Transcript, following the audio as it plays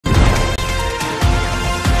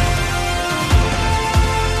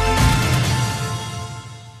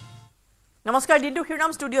নমস্কাৰ দিনটো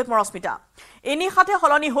শিৰনাম ষ্টুডিঅ'ত মৰস্মিতা এনিখাতে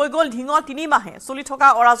হলনি হৈ গল ঢিঙৰ 3 মাহে চলি থকা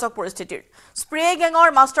অৰাজক পৰিস্থিতিৰ স্প্ৰে গেঙৰ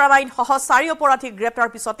মাষ্টাৰমাইণ্ড সহ 4 অপৰাধীক গ্ৰেপ্তাৰ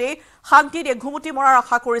পিছতে শান্তিত এঘুমুটি মৰাৰ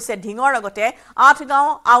আশা কৰিছে ঢিঙৰ লগতে 8 গাঁও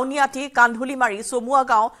আউনিয়াটি কান্ধুলিমাৰী চমুৱা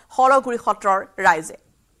গাঁও হলগুৰি সত্ৰৰ ৰাইজে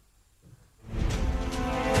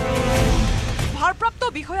ভাৰপ্ৰাপ্ত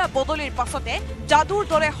বিষয়া বদলিৰ পাছতে জাদুৰ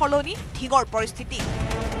দৰে হলনি ঢিঙৰ পৰিস্থিতি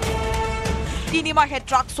 3 মাহে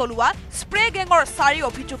ট্ৰাক চলোৱা স্প্ৰে গেঙৰ 4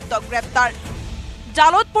 অভিযুক্ত গ্ৰেপ্তাৰ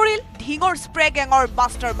জালত পৰিল ঢিঙৰ spray গেঙৰ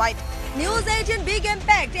mastermind News 18 big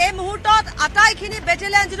impact এই মুহূৰ্তত আটাইখিনি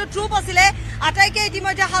বেটেলিয়ন যিটো ট্ৰুপ আছিলে আটাইকে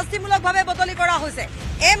ইতিমধ্যে শাস্তিমূলকভাৱে বদলি কৰা হৈছে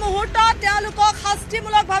এই মুহূৰ্তত তেওঁলোকক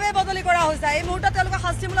শাস্তিমূলকভাৱে বদলি কৰা হৈছে এই মুহূৰ্তত তেওঁলোকক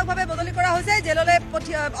শাস্তিমূলকভাৱে বদলি কৰা হৈছে জেললৈ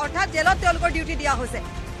অৰ্থাৎ জেলত তেওঁলোকৰ ডিউটি দিয়া হৈছে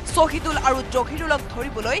শহীদুল আৰু জহিৰুলক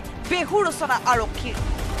ধৰিবলৈ বেহু ৰচনা আৰক্ষীৰ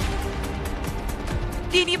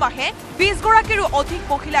 3 মাহে 20 গৰাকীৰো অধিক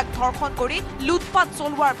মহিলাক ধৰ্ষণ কৰি লুটপাট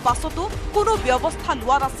চলোৱাৰ পাছতো কোনো ব্যৱস্থা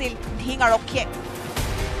লোৱা নাছিল ঢিং আৰক্ষীয়ে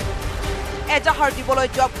এজাহাৰ দিবলৈ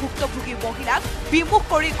যোৱা ভুক্তভোগী মহিলাক বিমুখ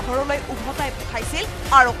কৰি ঘৰলৈ উভতাই পঠাইছিল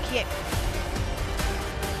আৰক্ষীয়ে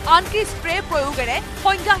আনকি স্প্ৰে প্ৰয়োগেৰে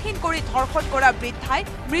সংজ্ঞাহীন কৰি ধৰ্ষণ কৰা বৃদ্ধাই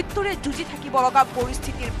মৃত্যুৰে যুঁজি থাকিব লগা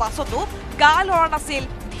পৰিস্থিতিৰ পাছতো গা লৰা নাছিল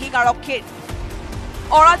ঢিং আৰক্ষীৰ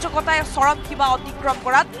অৰাজকতাই চৰম সীমা অতিক্ৰম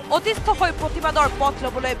কৰাত অতিষ্ঠ হৈ প্ৰতিবাদৰ পথ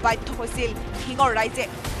ল'বলৈ বাধ্য হৈছিল ঢিঙৰ ৰাইজে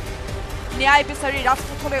ন্যায় বিচাৰি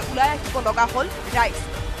ৰাজপথলৈ ওলাই আহিব লগা হ'ল ৰাইজ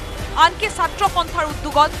আনকি ছাত্ৰ সন্থাৰ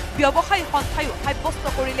উদ্যোগত ব্যৱসায়ী সন্থায়ো সাব্যস্ত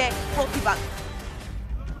কৰিলে প্ৰতিবাদ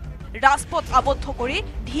ৰাজপথ আবদ্ধ কৰি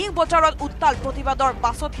ঢিং বজাৰত উত্তাল প্ৰতিবাদৰ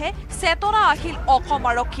পাছতহে চেতনা আহিল অসম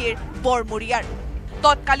আৰক্ষীৰ বৰমূৰীয়াৰ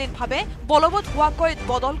তৎকালীনভাৱে বলবৎ হোৱাকৈ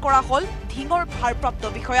বদল কৰা হ'ল ঢিঙৰ ভাৰপ্ৰাপ্ত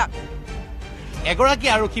বিষয়া এগৰাকী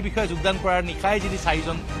আৰক্ষী বিষয়া যোগদান কৰাৰ নিশাই যদি 4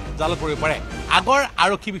 জন জালত পৰিব পাৰে আগৰ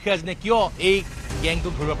আৰক্ষী বিষয়াজনে কিয় এই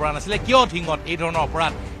গেংটোক ধৰিব পৰা নাছিলে কিয় ঢিঙত এই ধৰণৰ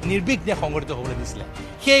অপৰাধ নিৰ্বিঘ্নে সংঘটিত হ'বলৈ দিছিলে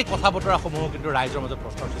সেই কথা বতৰাসমূহ কিন্তু ৰাইজৰ মাজত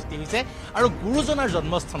প্ৰশ্নৰ সৃষ্টি হৈছে আৰু গুৰুজনাৰ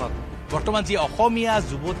জন্মস্থানত বৰ্তমান যি অসমীয়া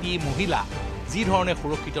যুৱতী মহিলা যি ধৰণে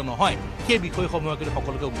সুৰক্ষিত নহয় সেই বিষয়সমূহ কিন্তু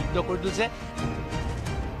সকলোকে উদ্বিগ্ন কৰি তুলিছে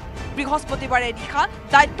বৃহস্পতিবাৰে নিশা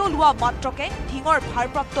দায়িত্ব লোৱা মাত্ৰকে ঢিঙৰ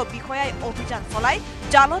ভাৰপ্ৰাপ্ত বিষয়াই অভিযান চলাই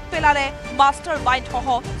জালত পেলালে মাষ্টাৰ মাইণ্ড সহ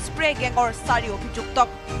স্প্ৰে গেঙৰ 4 অভিযুক্তক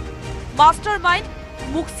মাষ্টাৰ মাইণ্ড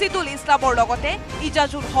মুকছিদুল ইছলামৰ লগতে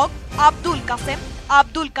ইজাজুল হক আব্দুল কাছেম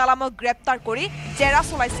আব্দুল কালামক গ্ৰেপ্তাৰ কৰি জেৰা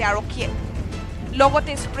চলাইছে আৰক্ষীয়ে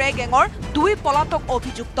লগতে স্প্ৰে গেঙৰ 2 পলাতক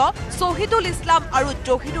অভিযুক্ত শহীদুল ইছলাম আৰু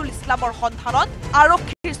জহিৰুল ইছলামৰ সন্ধানত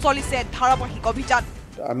আৰক্ষীৰ চলিছে ধাৰাবাহিক অভিযান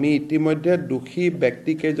আমি ইতিমধ্যে দোষী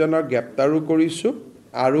ব্যক্তি কেইজনক গ্ৰেপ্তাৰো কৰিছো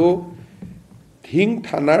আৰু ঢিং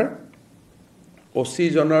থানাৰ ওসি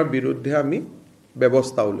জনৰ বিৰুদ্ধে আমি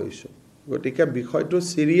ব্যৱস্থাও লৈছো গতিকে বিষয়টো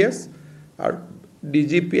সিৰিয়াস আৰু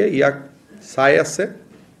ডিজিপিয়ে ইয়াক চাই আছে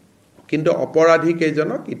কিন্তু অপৰাধী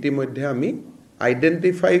কেইজনক ইতিমধ্যে আমি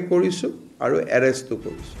আইডেন্টিফাই কৰিছো আৰু এৰেষ্টও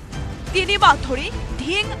কৰিছো 3 মাহ ধৰি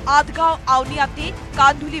ঢিং আদগাঁও আউনিয়াটি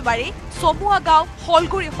কান্ধুলিমাৰী চমুৱা গাঁও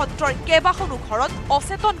হলগুৰি সত্ৰৰ কেইবাখনো ঘৰত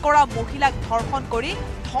অচেতন কৰা মহিলাক ধৰ্ষণ কৰি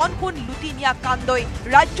ধন সোণ লুটি নিয়া কাণ্ডই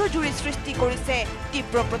ৰাজ্যজুৰি সৃষ্টি কৰিছে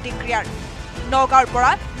তীব্ৰ প্ৰতিক্ৰিয়াৰ নগাঁৱৰ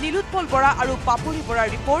পৰা নীলোৎপল বৰা আৰু পাপৰি বৰাৰ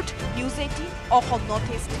report news 18 Assam north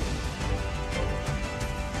east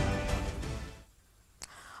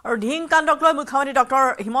আৰু ঢিং কাণ্ডক লৈ মুখ্যমন্ত্ৰী ডক্টৰ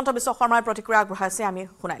হিমন্ত বিশ্ব শৰ্মাই প্ৰতিক্ৰিয়া আগবঢ়াইছে আমি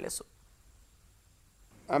শুনাই লৈছো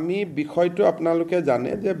আমি বিষয়টো আপোনালোকে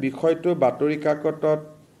জানে যে বিষয়টো বাতৰি কাকতত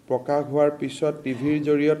প্ৰকাশ হোৱাৰ পিছত টিভিৰ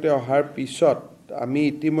জৰিয়তে অহাৰ পিছত আমি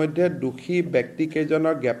ইতিমধ্যে দোষী ব্যক্তি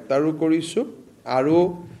কেইজনক গ্ৰেপ্তাৰো কৰিছো আৰু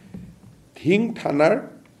ঢিং থানাৰ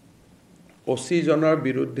ওসি জনৰ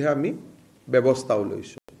বিৰুদ্ধে আমি ব্যৱস্থাও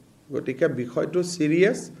লৈছো গতিকে বিষয়টো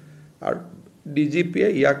সিৰিয়াস আৰু ডিজিপিয়ে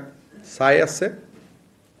ইয়াক চাই আছে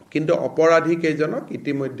কিন্তু অপৰাধী কেইজনক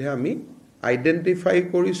ইতিমধ্যে আমি আইডেন্টিফাই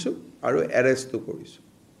কৰিছো আৰু এৰেষ্টও কৰিছো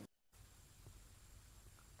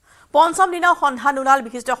পঞ্চম দিনা সন্ধান ওলাল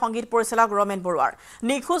বিশিষ্ট সংগীত পৰিচালক ৰমেন বৰুৱাৰ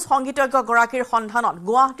নিখোজ সংগীতজ্ঞ গৰাকীৰ সন্ধানত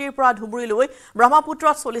গুৱাহাটীৰ পৰা ধুবুৰীলৈ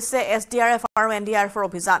ব্ৰহ্মপুত্ৰত চলিছে এছডিআৰএফ আৰু এনডিআৰএফৰ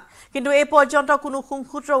অভিযান কিন্তু এই পৰ্যন্ত কোনো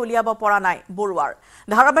সুংসূত্ৰ উলিয়াব পৰা নাই বৰুৱাৰ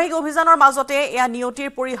ধাৰাবাহিক অভিযানৰ মাজতে এয়া নিয়তিৰ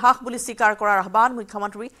পৰিহাস বুলি স্বীকাৰ কৰাৰ আহ্বান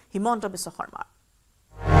মুখ্যমন্ত্ৰী হিমন্ত বিশ্ব শৰ্মাৰ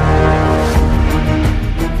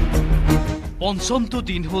পঞ্চমটো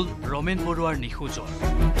দিন হ'ল ৰমেন বৰুৱাৰ নিখোজৰ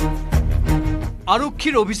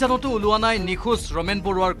আৰক্ষীৰ অভিযানতো ওলোৱা নাই নিখোজ ৰমেন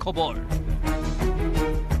বৰুৱাৰ খবৰ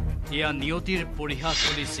এয়া নিয়তিৰ পৰিহাস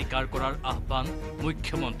বুলি স্বীকাৰ কৰাৰ আহ্বান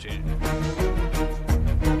মুখ্যমন্ত্ৰীৰ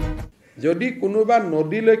যদি কোনোবা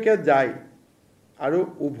নদীলৈকে যায় আৰু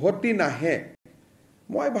উভতি নাহে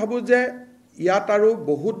মই ভাবো যে ইয়াত আৰু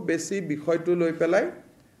বহুত বেছি বিষয়টো লৈ পেলাই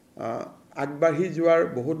আগবাঢ়ি যোৱাৰ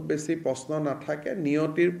বহুত বেছি প্ৰশ্ন নাথাকে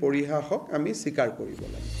নিয়তিৰ পৰিহাসক আমি স্বীকাৰ কৰিব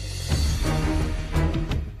লাগে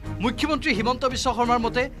মুখ্যমন্ত্ৰী হিমন্ত বিশ্ব শৰ্মাৰ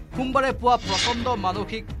মতে সোমবাৰে পুৱা প্ৰচণ্ড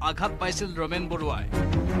মানসিক আঘাত পাইছিল ৰমেন বৰুৱাই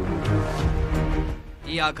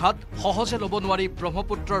এই আঘাত সহজে ল'ব নোৱাৰি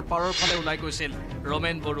ব্ৰহ্মপুত্ৰৰ পাৰৰ ফালে ওলাই গৈছিল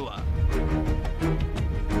ৰমেন বৰুৱা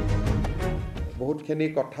বহুতখিনি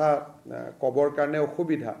কথা কবৰ কাৰণে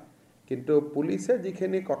অসুবিধা কিন্তু পুলিচে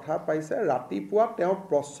যিখিনি কথা পাইছে ৰাতিপুৱা তেওঁ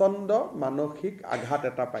প্ৰচণ্ড মানসিক আঘাত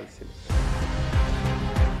এটা পাইছিল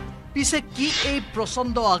পিছে কি এই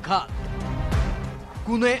প্ৰচণ্ড আঘাত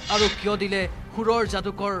কোনে আৰু কিয় দিলে সুৰৰ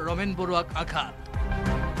যাদুকৰ ৰমেন বৰুৱাক আঘাত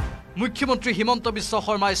মুখ্যমন্ত্ৰী হিমন্ত বিশ্ব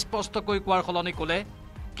শৰ্মাই স্পষ্টকৈ কোৱাৰ সলনি ক'লে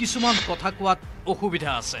কিছুমান কথা কোৱাত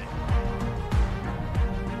অসুবিধা আছে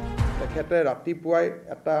তেখেতে ৰাতিপুৱাই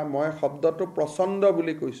এটা মই শব্দটো প্ৰচণ্ড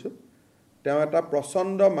বুলি কৈছোঁ তেওঁ এটা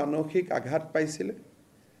প্ৰচণ্ড মানসিক আঘাত পাইছিলে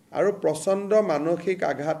আৰু প্ৰচণ্ড মানসিক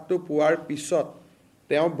আঘাতটো পোৱাৰ পিছত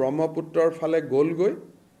তেওঁ ব্ৰহ্মপুত্ৰৰ ফালে গ'লগৈ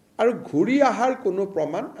আৰু ঘূৰি অহাৰ কোনো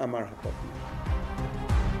প্ৰমাণ আমাৰ হাতত নাই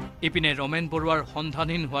ইপিনে ৰমেন বৰুৱাৰ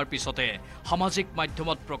সন্ধানহীন হোৱাৰ পিছতে সামাজিক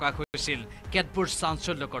মাধ্যমত প্ৰকাশ হৈছিল কেতবোৰ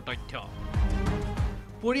চাঞ্চল্যকৰ তথ্য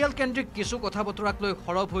পৰিয়ালকেন্দ্ৰিক কিছু কথা বতৰাক লৈ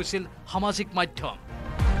সৰব হৈছিল সামাজিক মাধ্যম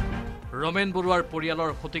ৰমেন বৰুৱাৰ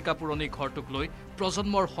পৰিয়ালৰ শতিকা পুৰণি ঘৰটোক লৈ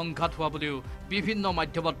প্ৰজন্মৰ সংঘাত হোৱা বুলিও বিভিন্ন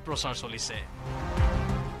মাধ্যমত প্ৰচাৰ চলিছে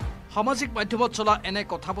সামাজিক মাধ্যমত চলা এনে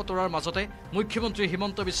কথা বতৰাৰ মাজতে মুখ্যমন্ত্ৰী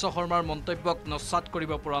হিমন্ত বিশ্ব শৰ্মাৰ মন্তব্যক নস্যাৎ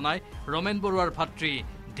কৰিব পৰা নাই ৰমেন বৰুৱাৰ ভাতৃ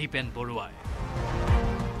দীপেন বৰুৱাই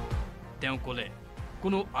তেওঁ ক'লে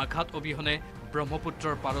কোনো আঘাত অবিহনে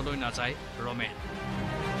ব্ৰহ্মপুত্ৰৰ পাৰলৈ নাযায় ৰমেন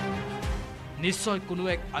নিশ্চয় কোনো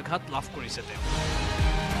এক আঘাত লাভ কৰিছে তেওঁ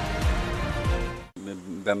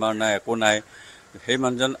বেমাৰ নাই একো নাই সেই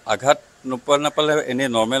মানুহজন আঘাত নাপালে এনে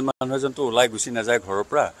নৰ্মেল মানুহ এজনটো ওলাই গুচি নাযায় ঘৰৰ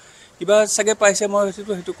পৰা কিবা চাগে পাইছে মই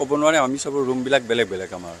সেইটো ক'ব নোৱাৰে আমি সব ৰুমবিলাক বেলেগ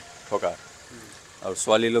বেলেগ আমাৰ থকা আৰু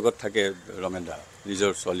ছোৱালীৰ লগত থাকে ৰমেন দা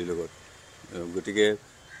নিজৰ ছোৱালীৰ লগত গতিকে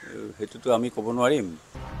সেইটোতো আমি ক'ব নোৱাৰিম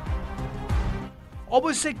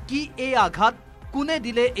অৱশ্যে কি এই আঘাত কোনে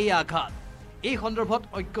দিলে এই আঘাত এই সন্দৰ্ভত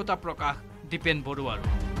ঐক্যতা প্ৰকাশ দীপেন বৰুৱাৰ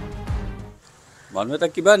মানুহ এটা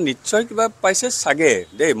কিবা নিশ্চয় কিবা পাইছে চাগে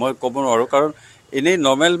দেই মই ক'ব নোৱাৰো কাৰণ এনেই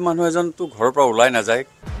নৰ্মেল মানুহ এজনটো ঘৰৰ পৰা ওলাই নাযায়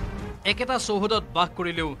একেটা চৌহদত বাস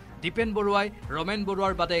কৰিলেও দীপেন বৰুৱাই ৰমেন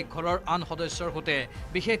বৰুৱাৰ বাদে ঘৰৰ আন সদস্যৰ সৈতে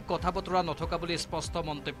বিশেষ কথা বতৰা নথকা বুলি স্পষ্ট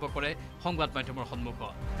মন্তব্য কৰে সংবাদ মাধ্যমৰ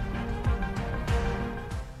সন্মুখত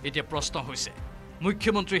এতিয়া প্ৰশ্ন হৈছে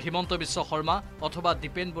মুখ্যমন্ত্ৰী হিমন্ত বিশ্ব শৰ্মা অথবা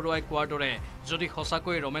দীপেন বৰুৱাই কোৱাৰ দৰে যদি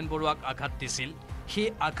সঁচাকৈ ৰমেন বৰুৱাক আঘাত দিছিল সেই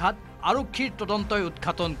আঘাত আৰক্ষীৰ তদন্তই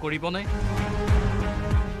উদ্ঘাটন কৰিবনে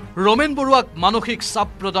ৰমেন বৰুৱাক মানসিক চাপ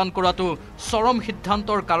প্ৰদান কৰাটো চৰম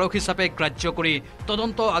সিদ্ধান্তৰ কাৰক হিচাপে গ্ৰাহ্য কৰি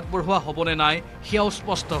তদন্ত আগবঢ়োৱা হ'বনে নাই সেয়াও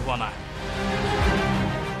স্পষ্ট হোৱা নাই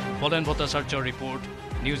বলেন ভট্টাচাৰ্যৰ report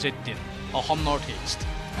news 18 Assam north east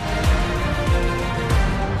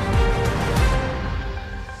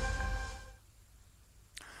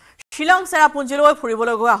Shillong চেৰাপুঞ্জীলৈ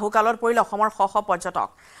ফুৰিবলৈ গৈ আহুকালত পৰিল অসমৰ শ শ পৰ্যটক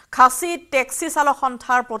খাচী টেক্সি চালক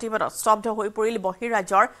সন্থাৰ প্ৰতিবাদত স্তব্ধ হৈ পৰিল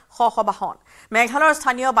বহিৰাজ্যৰ শ শ বাহন মেঘালয়ৰ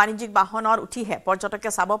স্থানীয় বাণিজ্যিক বাহনত উঠিহে পৰ্যটকে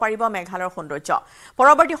চাব পাৰিব মেঘালয়ৰ সৌন্দৰ্য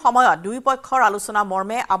পৰৱৰ্তী সময়ত দুই পক্ষৰ আলোচনা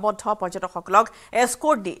মৰ্মে আবদ্ধ পৰ্যটকসকলক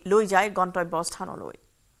এস্কৰ্ট দি লৈ যায় গন্তব্যস্থানলৈ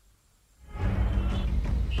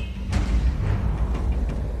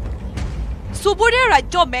চুবুৰীয়া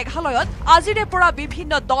ৰাজ্য মেঘালয়ত আজিৰে পৰা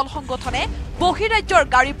বিভিন্ন দল সংগঠনে বহিৰাজ্যৰ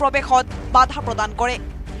গাড়ী প্ৰৱেশত বাধা প্ৰদান কৰে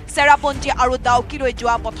চেৰাপুঞ্জী আৰু ডাউকিলৈ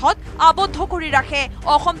যোৱা পথত আবদ্ধ কৰি ৰাখে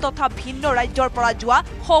অসম তথা ভিন্ন ৰাজ্যৰ পৰা যোৱা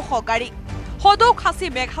শ শ গাড়ী সদৌ খাচী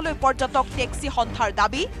মেঘালয় পৰ্যটক টেক্সি সন্থাৰ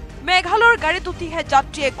দাবী মেঘালয়ৰ গাড়ীত উঠিহে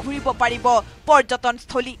যাত্ৰীয়ে ঘূৰিব পাৰিব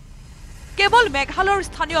পৰ্যটনস্থলী কেৱল মেঘালয়ৰ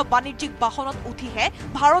স্থানীয় বাণিজ্যিক বাহনত উঠিহে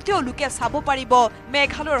ভাৰতীয় লোকে চাব পাৰিব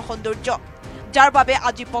মেঘালয়ৰ সৌন্দৰ্য যাৰ বাবে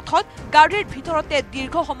আজি পথত গাড়ীৰ ভিতৰতে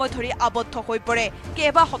দীৰ্ঘ সময় ধৰি আবদ্ধ হৈ পৰে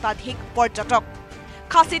কেইবা শতাধিক পৰ্যটক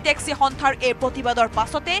খাচী টেক্সি সন্থাৰ এই প্ৰতিবাদৰ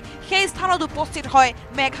পাছতে সেই স্থানত উপস্থিত হয়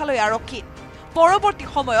মেঘালয় আৰক্ষী পৰৱৰ্তী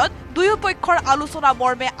সময়ত দুয়ো পক্ষৰ আলোচনা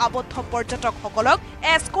মৰ্মে আবদ্ধ পৰ্যটকসকলক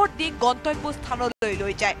এস্কৰ্ট দি গন্তব্যস্থানলৈ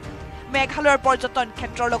লৈ যায় মেঘালয়ৰ পৰ্যটন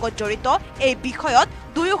ক্ষেত্ৰৰ লগত জড়িত এই বিষয়ত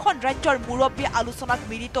দুয়োখন ৰাজ্যৰ মুৰব্বী আলোচনাত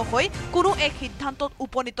মিলিত হৈ কোনো এক সিদ্ধান্তত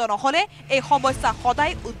উপনীত নহলে এই সমস্যা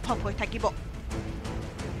সদায় উদ্ভৱ হৈ থাকিব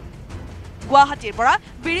গুৱাহাটীৰ পৰা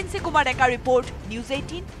বিৰিঞ্চি Kumar Deka report news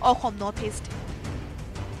 18 Assam north east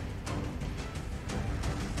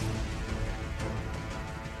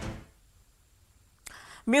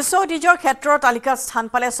বিশ্ব ঐতিহ্যৰ ক্ষেত্ৰৰ তালিকাত স্থান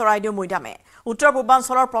পালে চৰাইদেউ মৈদামে উত্তৰ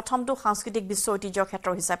পূৰ্বাঞ্চলৰ প্ৰথমটো সাংস্কৃতিক বিশ্ব ঐতিহ্য ক্ষেত্ৰ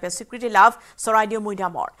হিচাপে স্বীকৃতি লাভ চৰাইদেউ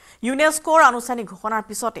মৈদামৰ ইউনেস্কোৰ আনুষ্ঠানিক ঘোষণাৰ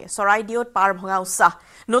পিছতে চৰাইদেউত পাৰ ভঙা উৎসাহ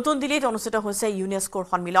নতুন দিল্লীত অনুষ্ঠিত হৈছে ইউনেস্কোৰ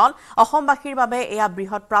সন্মিলন অসমবাসীৰ বাবে এয়া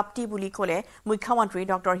বৃহৎ প্ৰাপ্তি বুলি ক'লে মুখ্যমন্ত্ৰী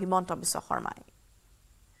ডক্টৰ হিমন্ত বিশ্ব শৰ্মাই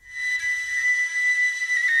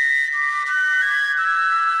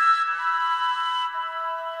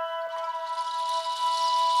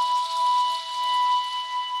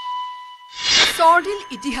স্বৰ্ণিল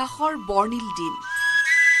ইতিহাসৰ বৰ্ণিল দিন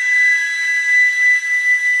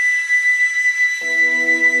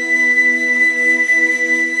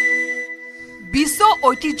বিশ্ব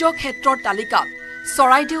ঐতিহ্য ক্ষেত্ৰৰ তালিকাত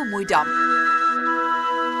চৰাইদেউ মৈদাম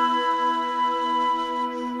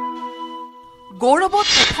গৌৰৱত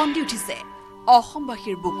উফন্দি উঠিছে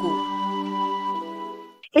অসমবাসীৰ বুকু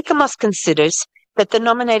ICMOS considers that the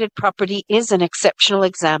nominated property is an exceptional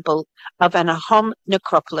example of an Ahom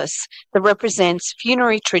necropolis that represents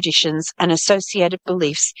funerary traditions and associated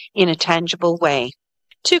beliefs in a tangible way.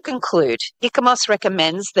 To conclude, ICMOS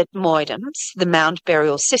recommends that moidams, the mound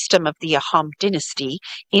burial system of the Ahom dynasty,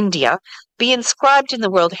 India, be inscribed in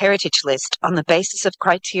the World Heritage List on the basis of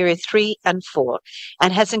criteria 3 and 4,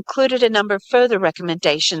 and has included a number of further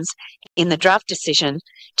recommendations in the draft decision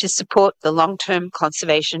to support the long-term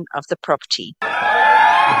conservation of the property.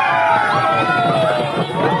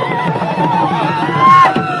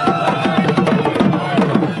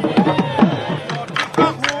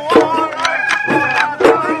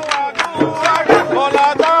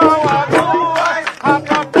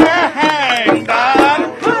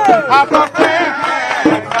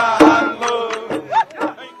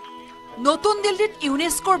 নতুন দিল্লীত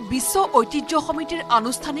ইউনেস্কোৰ বিশ্ব ঐতিহ্য সমিতিৰ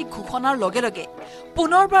আনুষ্ঠানিক ঘোষণাৰ লগে লগে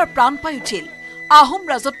পুনৰবাৰ প্ৰাণ পাই উঠিল আহোম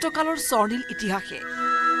ৰাজত্বকালৰ স্বৰ্ণিল ইতিহাসে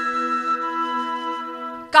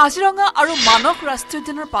কাজিৰঙা আৰু মানস ৰাষ্ট্ৰীয়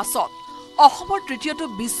উদ্যানৰ পাছত অসমৰ তৃতীয়টো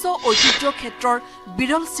বিশ্ব ঐতিহ্য ক্ষেত্ৰৰ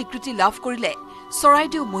বিৰল স্বীকৃতি লাভ কৰিলে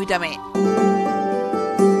চৰাইদেউ মৈদামে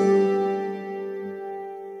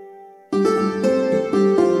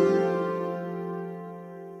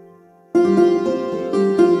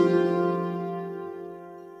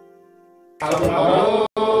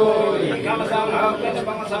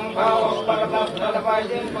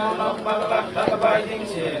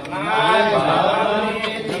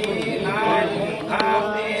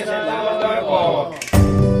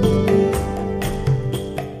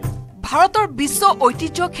ভাৰতৰ বিশ্ব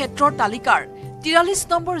ঐতিহ্য ক্ষেত্ৰৰ তালিকাৰ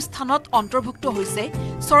 43 নম্বৰ স্থানত অন্তৰ্ভুক্ত হৈছে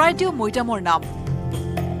চৰাইদেউ মৈদামৰ নাম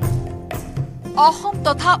অসম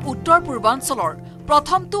তথা উত্তৰ পূৰ্বাঞ্চলৰ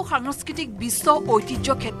প্ৰথমটো সাংস্কৃতিক বিশ্ব ঐতিহ্য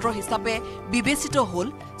ক্ষেত্ৰ হিচাপে বিবেচিত হ'ল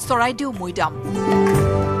চৰাইদেউ মৈদাম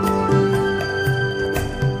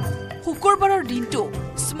শুকুৰবাৰৰ দিনটো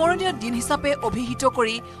স্মৰণীয় দিন হিচাপে অভিহিত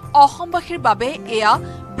কৰি অসমবাসীৰ বাবে এয়া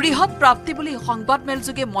বৃহৎ প্ৰাপ্তি বুলি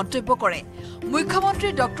সংবাদমেলযোগে মন্তব্য কৰে মুখ্যমন্ত্ৰী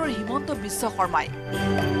ডক্টৰ হিমন্ত বিশ্ব শৰ্মাই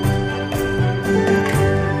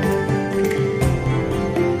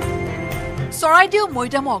চৰাইদেউ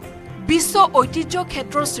মৈদামক বিশ্ব ঐতিহ্য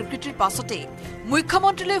ক্ষেত্ৰৰ স্বীকৃতিৰ পাছতে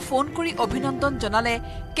মুখ্যমন্ত্ৰীলৈ ফোন কৰি অভিনন্দন জনালে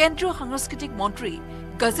কেন্দ্ৰীয় সাংস্কৃতিক মন্ত্ৰী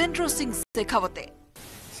গজেন্দ্ৰ সিং শেখাৱতে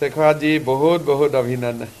शेखर जी बहुत बहुत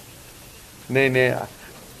अभिनंदन नहीं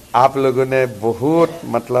आप लोगों ने बहुत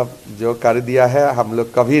मतलब जो कर दिया है हम लोग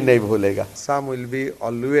कभी नहीं भूलेगा Assam will be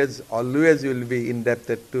always will be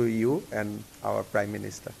indebted to you and our prime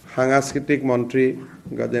minister সাংস্কৃতিক মন্ত্ৰী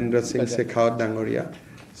গজেন্দ্ৰ সিং শেখাৱত ডাঙৰীয়া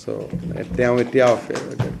সো তেওঁ এতিয়া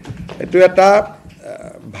এটো এটা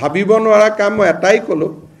ভাবিব নোৱাৰা কাম মই এটাই কলো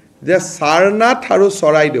যে সাৰনাথ আৰু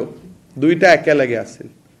চৰাইদেউ দুইটা একেলগে আছিল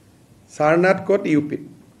সাৰনাথ কোট ইউপি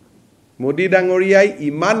মোদী ডাঙৰীয়াই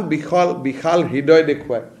ইমান বিশাল হৃদয়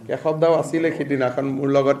দেখুৱায় কেশৱদাও আছিলে সিদিনাখন মোৰ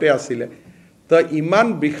লগতে আছিলে তো ইমান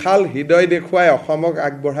বিশাল হৃদয় দেখুৱাই অসমক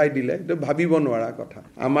আগবঢ়াই দিলে এইটো ভাবিব নোৱাৰা কথা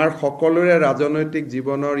আমাৰ সকলোৰে ৰাজনৈতিক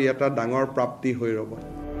জীৱনৰ এটা ডাঙৰ প্ৰাপ্তি হৈ ৰব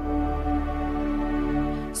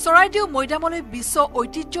চৰাইদেউ মৈদামলৈ বিশ্ব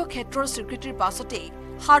ঐতিহ্য ক্ষেত্ৰৰ স্বীকৃতিৰ পাছতে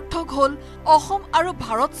সাৰ্থক হ'ল অসম আৰু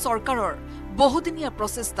ভাৰত চৰকাৰৰ বহুদিনীয়া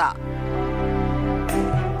প্ৰচেষ্টা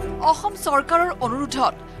অসম চৰকাৰৰ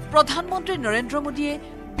অনুৰোধত প্ৰধানমন্ত্ৰী নৰেন্দ্ৰ মোদীয়ে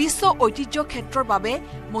বিশ্ব ঐতিহ্য ক্ষেত্ৰৰ বাবে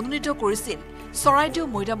মনোনীত কৰিছিল চৰাইদেউ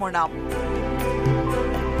মৈদামৰ নাম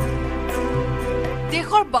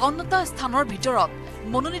দেশৰ 52টা স্থানৰ ভিতৰত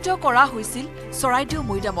মনোনীত কৰা হৈছিল চৰাইদেউ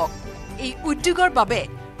মৈদামক এই উদ্যোগৰ বাবে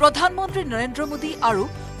প্ৰধানমন্ত্ৰী নৰেন্দ্ৰ মোদী আৰু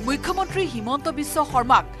মুখ্যমন্ত্ৰী হিমন্ত বিশ্ব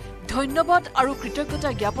শৰ্মাক ধন্যবাদ আৰু কৃতজ্ঞতা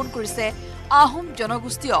জ্ঞাপন কৰিছে আহোম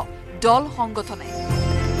জনগোষ্ঠীয় দল সংগঠনে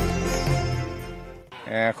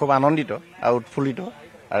খুব আনন্দিত আৰু উৎফুল্লিত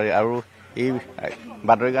আৰু এই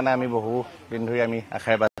বাতৰিৰ কাৰণে আমি বহু দিন ধৰি আমি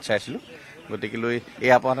আশাৰে বাট চাইছিলোঁ গতিকেলৈ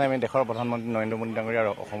এই আপোনাৰ আমি দেশৰ প্ৰধানমন্ত্ৰী নৰেন্দ্ৰ মোদী ডাঙৰীয়া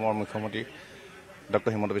আৰু অসমৰ মুখ্যমন্ত্ৰী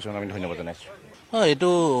ডক্টৰ হিমন্ত বিশ্ব শৰ্মাক আমি ধন্যবাদ জনাইছোঁ এইটো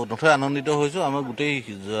নথৈ আনন্দিত হৈছোঁ আমাৰ গোটেই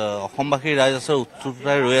অসমবাসীৰ ৰাইজ আছে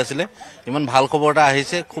উৎসুকতাৰে ৰৈ আছিলে ইমান ভাল খবৰ এটা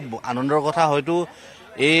আহিছে খুব আনন্দৰ কথা হয়তো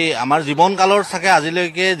এই আমাৰ জীৱনকালৰ চাগে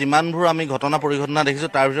আজিলৈকে যিমানবোৰ আমি ঘটনা পৰিঘটনা দেখিছোঁ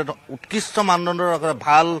তাৰ ভিতৰত উৎকৃষ্ট মানদণ্ডৰ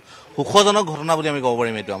ভাল সুখজনক ঘটনা বুলি আমি ক'ব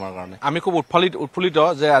পাৰিম এইটো আমাৰ কাৰণে আমি খুব উৎফুল্লিত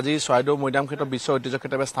যে আজি চৰাইদেউ মৈদাম ক্ষেত্ৰ বিশ্ব ঐতিহ্য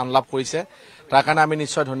ক্ষেত্ৰবে স্থান লাভ কৰিছে তাৰ কাৰণে আমি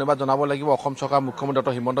নিশ্চয় ধন্যবাদ জনাব লাগিব অসম চৰকাৰ মুখ্যমন্ত্ৰী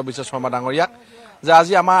ডক্টৰ হিমন্ত বিশ্ব শৰ্মা ডাঙৰীয়াক যে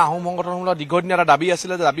আজি আমাৰ আহোম সংগঠনসমূহৰ দীৰ্ঘদিনীয়া এটা দাবী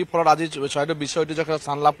আছিলে যে দাবীৰ ফলত আজি চৰাইদেউ বিশ্ব ঐতিহ্য ক্ষেত্ৰত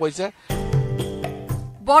স্থান লাভ কৰিছে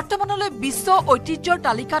বৰ্তমানলৈ বিশ্ব ঐতিহ্যৰ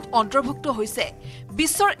তালিকাত অন্তৰ্ভুক্ত হৈছে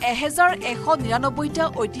বিশ্বৰ 1199টা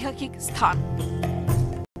ঐতিহাসিক স্থান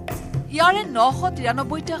ইয়াৰে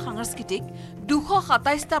 993টা সাংস্কৃতিক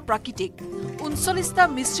 227টা প্ৰাকৃতিক 39টা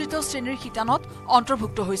মিশ্ৰিত শ্ৰেণীৰ শিতানত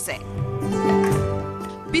অন্তৰ্ভুক্ত হৈছে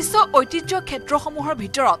বিশ্ব ঐতিহ্য ক্ষেত্ৰসমূহৰ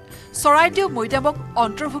ভিতৰত চৰাইদেউ মৈদামক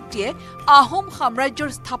অন্তৰ্ভুক্তিয়ে আহোম সাম্ৰাজ্যৰ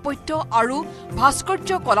স্থাপত্য আৰু ভাস্কৰ্য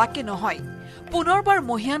কলাকে নহয় পুনৰবাৰ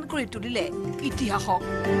মহিয়ান কৰি তুলিলে ইতিহাসক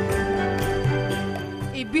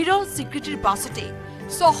এই বিৰল স্বীকৃতিৰ পাছতে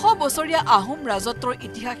 600 বছৰীয়া আহোম ৰাজত্বৰ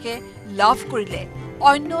ইতিহাসে লাভ কৰিলে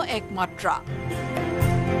অন্য এক মাত্ৰা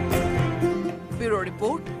bureau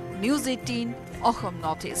report news 18 Assam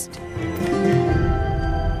north east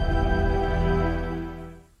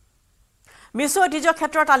বিশ্ব ঐতিহ্য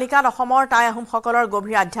ক্ষেত্ৰৰ তালিকাত অসমৰ টাই আহোমসকলৰ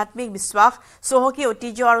গভীৰ আধ্যাত্মিক বিশ্বাস চহকী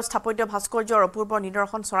ঐতিহ্য আৰু স্থাপত্য ভাস্কৰ্যৰ অপূৰ্ব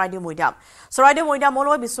নিদৰ্শন চৰাইদেউ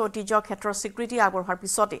মৈদামলৈ বিশ্ব ঐতিহ্য ক্ষেত্ৰৰ স্বীকৃতি আগবঢ়োৱাৰ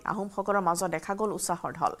পিছতে আহোমসকলৰ মাজত দেখা গ'ল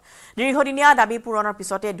উৎসাহৰ ঢল দীৰ্ঘদিনীয়া দাবী পূৰণৰ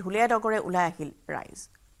পিছতে ঢুলে ডগৰে ওলাই আহিল ৰাইজ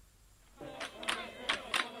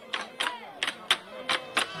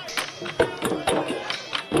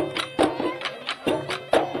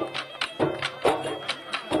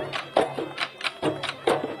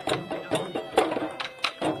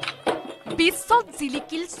বিশ্বত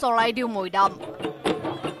জিলিকিল চৰাইদেউ মৈদাম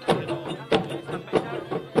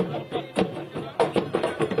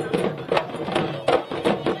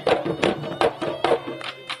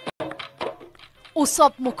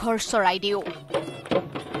উৎসৱ মুখৰ চৰাইদেউ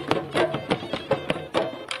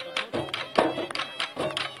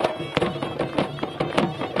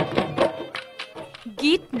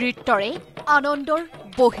গীত নৃত্যৰে আনন্দৰ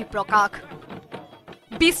বহিঃপ্ৰকাশ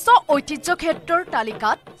বিশ্ব ঐতিহ্য ক্ষেত্ৰৰ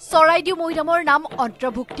তালিকাত চৰাইদেউ মৈদামৰ নাম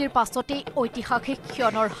অন্তৰ্ভুক্তিৰ পাছতে ঐতিহাসিক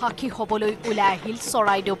ক্ষণৰ সাক্ষী হ'বলৈ ওলাই আহিল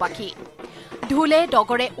চৰাইদেউবাসী ঢুলে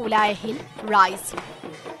ডগৰে ওলাই আহিল ৰাইজ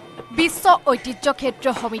বিশ্ব ঐতিহ্য ক্ষেত্ৰ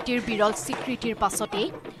সমিতিৰ বিৰল স্বীকৃতিৰ পাছতে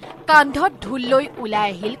কান্ধত ঢোল লৈ ওলাই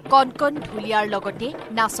আহিল কণকণ ঢুলীয়াৰ লগতে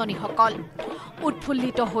নাচনীসকল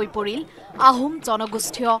উৎফুল্লিত হৈ পৰিল আহোম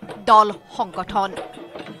জনগোষ্ঠীয় দল সংগঠন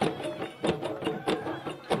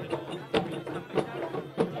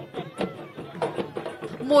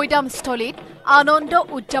মৈদামস্থলীত আনন্দ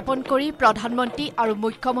উদযাপন কৰি প্ৰধানমন্ত্ৰী আৰু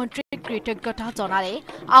মুখ্যমন্ত্ৰীৰ কৃতজ্ঞতা জনালে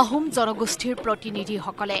আহোম জনগোষ্ঠীৰ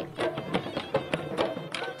প্ৰতিনিধিসকলে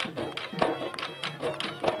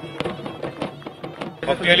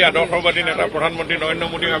শক্তিশালী আদৰ্শবাদী নেতা প্ৰধানমন্ত্ৰী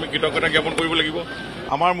নৰেন্দ্ৰ মোদীক আমি কৃতজ্ঞতা জ্ঞাপন কৰিব লাগিব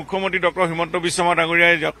আমাৰ মুখ্যমন্ত্ৰী ডক্টৰ হিমন্ত বিশ্ব শৰ্মা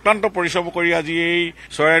ডাঙৰীয়াই অত্যন্ত পৰিশ্ৰম কৰি আজি এই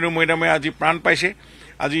চৰাইদেউ মৈদামে আজি প্ৰাণ পাইছে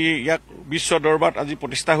আজি ইয়াক বিশ্ব দৰবাৰত আজি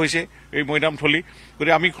প্ৰতিষ্ঠা হৈছে এই মৈদামথলী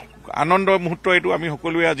গতিকে আমি আনন্দ মুহূৰ্ত এইটো আমি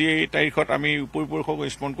সকলোৱে আজি এই তাৰিখত আমি উপৰিপুৰুষক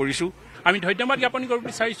স্মৰণ কৰিছোঁ আমি ধন্যবাদ জ্ঞাপন কৰিব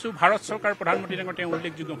বিচাৰিছোঁ ভাৰত চৰকাৰ প্ৰধানমন্ত্ৰী ডাঙৰীয়াই তেওঁ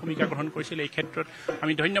উল্লেখযোগ্য ভূমিকা গ্ৰহণ কৰিছিল এই ক্ষেত্ৰত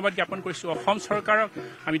আমি ধন্যবাদ জ্ঞাপন কৰিছোঁ অসম চৰকাৰক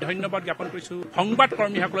আমি ধন্যবাদ জ্ঞাপন কৰিছোঁ সংবাদ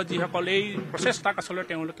কৰ্মীসকলক যিসকল এই প্ৰচেষ্টাক আচলতে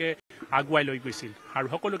তেওঁলোকে আগুৱাই লৈ গৈছিল আৰু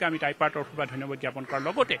সকলোকে আমি টাইপাৰ তৰফৰ পৰা ধন্যবাদ জ্ঞাপন কৰাৰ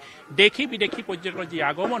লগতে দেশী বিদেশী পৰ্যটকৰ যি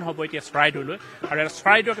আগমন হ'ব এতিয়া চৰাইদেউলৈ আৰু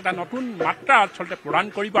চৰাইদেউক এটা নতুন মাত্ৰা আচলতে প্ৰদান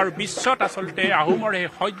কৰিব আৰু বিশ্বত আচলতে আহোমৰ সেই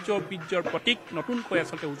শৌৰ্য বীৰ্যৰ প্ৰতীক নতুনকৈ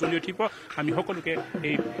আচলতে উজ্বলি উঠিব আমি সকলোকে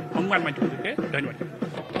এই সংবাদ মাধ্যমটোকে ধন্যবাদ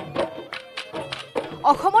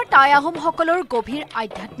অসমৰ টাই আহোমসকলৰ গভীৰ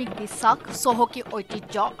আধ্যাত্মিক বিশ্বাস চহকী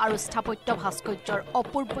ঐতিহ্য আৰু স্থাপত্য ভাস্কৰ্যৰ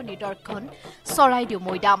অপূৰ্ব নিদৰ্শন চৰাইদেউ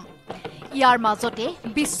মৈদাম ইয়াৰ মাজতে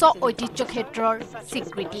বিশ্ব ঐতিহ্য ক্ষেত্ৰৰ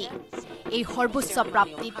স্বীকৃতি এই সৰ্বোচ্চ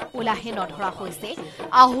প্ৰাপ্তিত উলাহে নধৰা হৈছে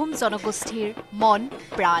আহোম জনগোষ্ঠীৰ মন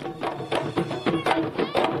প্ৰাণ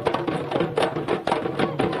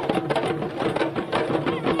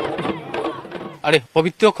আৰু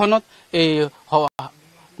পবিত্ৰখনত এই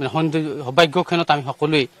সৌভাগ্যখনত আমি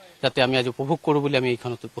সকলোৱে যাতে আমি আজি উপভোগ কৰোঁ বুলি আমি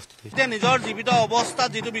এইখনত উপস্থিত হৈছোঁ এতিয়া নিজৰ জীৱিত অৱস্থাত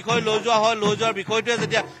যিটো বিষয় লৈ যোৱা হয় লৈ যোৱাৰ বিষয়টোৱে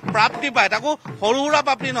যেতিয়া প্ৰাপ্তি পায় তাকো সৰু সুৰা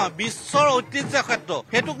প্ৰাপ্তি নহয় বিশ্বৰ ঐতিহ্য ক্ষেত্ৰ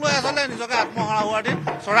সেইটোক লৈ আচলতে নিজকে আত্মহাৰা হোৱাৰ দিন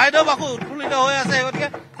চৰাইদেউবাসী উৎফুল্লিত হৈ আছে সেই গতিকে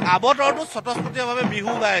আৱতৰটো স্বতঃস্ফূৰ্তভাৱে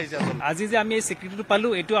বিহু গাই আহিছে আজি যে আমি এই স্বীকৃতিটো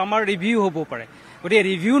পালোঁ এইটো আমাৰ ৰিভিউ হ'ব পাৰে গতিকে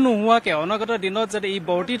ৰিভিউ নোহোৱাকৈ অনাগত দিনত যাতে ই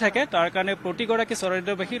বৰ্তি থাকে তাৰ কাৰণে প্ৰতিগৰাকী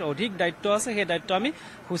চৰাইদেউবাসীৰ অধিক দায়িত্ব আছে সেই দায়িত্ব আমি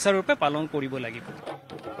সুচাৰুৰূপে পালন কৰিব লাগিব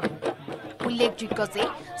উল্লেখযোগ্য যে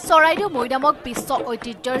চৰাইদেউ মৈদামক বিশ্ব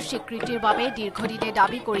ঐতিহ্যৰ স্বীকৃতিৰ বাবে দীৰ্ঘদিনে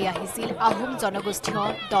দাবী কৰি আহিছিল আহোম জনগোষ্ঠীয়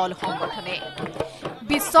দল সংগঠনে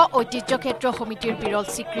বিশ্ব ঐতিহ্য ক্ষেত্ৰ সমিতিৰ বিৰল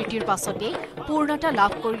স্বীকৃতিৰ পাছতে পূৰ্ণতা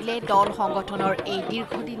লাভ কৰিলে দল সংগঠনৰ এই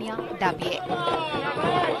দীৰ্ঘদিনীয়া দাবীয়ে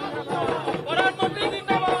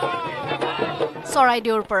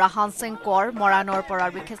চৰাইদেউৰ পৰা হানসেং কোঁৱৰ মৰাণৰ পৰা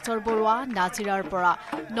ঋষেশ্বৰ বৰুৱা নাজিৰাৰ পৰা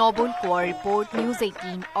নবুল Konwar report news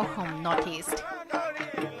 18 Assam north east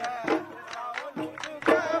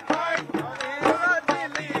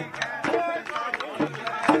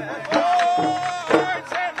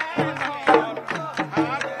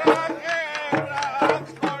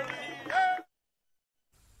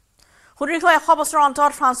সুদীৰ্ঘ 100 বছৰৰ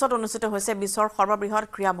অন্তত ফ্ৰান্সত অনুষ্ঠিত হৈছে বিশ্বৰ সৰ্ববৃহৎ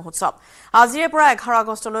ক্ৰীড়া মহোৎসৱ আজিৰে পৰা 11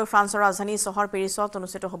 আগষ্টলৈ ফ্ৰান্সৰ ৰাজধানী চহৰ পেৰিছত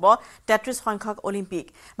অনুষ্ঠিত হ'ব 33 সংখ্যক অলিম্পিক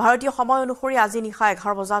ভাৰতীয় সময় অনুসৰি আজি নিশা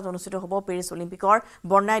 11 বজাত অনুষ্ঠিত হ'ব পেৰিছ অলিম্পিকৰ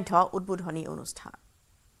বৰ্ণাঢ্য উদ্বোধনী অনুষ্ঠান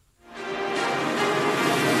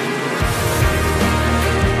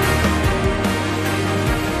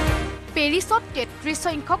পেৰিছত 33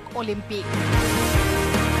 সংখ্যক অলিম্পিক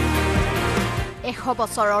 100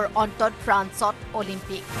 বছৰৰ অন্তত ফ্ৰান্সত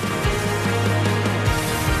অলিম্পিক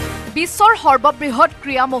বিশ্বৰ সৰ্ববৃহৎ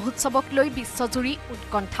ক্ৰীড়া মহোৎসৱক লৈ বিশ্বজুৰি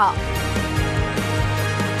উৎকণ্ঠা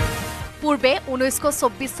পূৰ্বে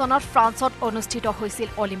 1924 চনত ফ্ৰান্সত অনুষ্ঠিত হৈছিল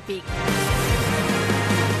অলিম্পিক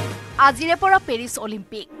আজিৰে পৰা পেৰিছ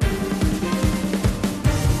অলিম্পিক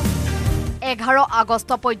 11 আগষ্ট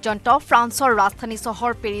পৰ্যন্ত ফ্ৰান্সৰ ৰাজধানী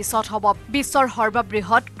চহৰ পেৰিছত হ'ব বিশ্বৰ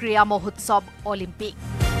সৰ্ববৃহৎ ক্ৰীড়া মহোৎসৱ অলিম্পিক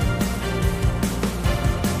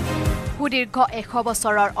সুদীৰ্ঘ 100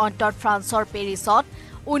 বছৰৰ অন্তত ফ্ৰান্সৰ পেৰিছত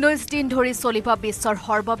 19 দিন ধৰি চলিব বিশ্বৰ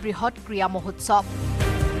সৰ্ববৃহৎ ক্ৰীড়া মহোৎসৱ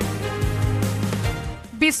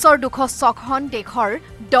বিশ্বৰ 206খন দেশৰ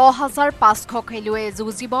 10,500 খেলুৱৈয়ে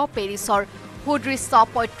যুঁজিব পেৰিছৰ সুদৃশ্য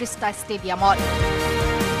 35টা ষ্টেডিয়ামত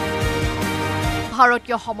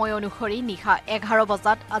ভাৰতীয় সময় অনুসৰি নিশা 11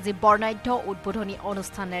 বজাত আজি বৰ্ণাঢ্য উদ্বোধনী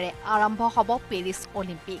অনুষ্ঠানেৰে আৰম্ভ হ'ব পেৰিছ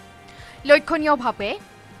অলিম্পিক লক্ষণীয়ভাৱে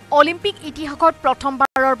অলিম্পিক ইতিহাসত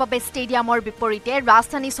প্ৰথমবাৰৰ বাবে ষ্টেডিয়ামৰ বিপৰীতে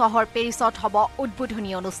ৰাজধানী চহৰ পেৰিছত হ'ব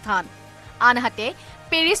উদ্বোধনী অনুষ্ঠান আনহাতে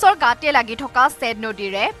পেৰিছৰ গাতে লাগি থকা চেড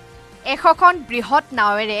নদীৰে 100খন বৃহৎ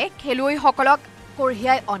নাৱেৰে খেলুৱৈসকলক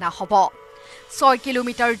কঢ়িয়াই অনা হ'ব 6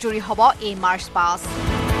 কিলোমিটাৰ জুৰি হ'ব এই মাৰ্চ পাছ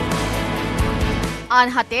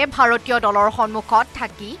আনহাতে ভাৰতীয় দলৰ সন্মুখত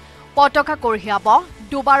থাকি পতাকা কঢ়িয়াব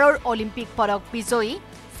দুবাৰৰ অলিম্পিক পদক বিজয়ী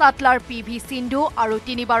সাটলাৰ PV সিন্ধু আৰু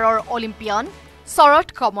 3বাৰৰ অলিম্পিয়ান শৰৎ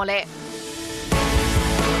কমলে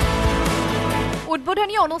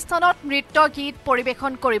উদ্বোধনী অনুষ্ঠানত নৃত্য গীত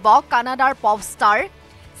পৰিৱেশন কৰিব কানাডাৰ পপ ষ্টাৰ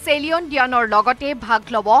চেলিয়ন ডিয়নৰ লগতে ভাগ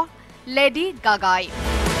ল'ব লেডি গাগাই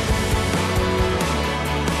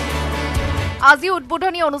আজি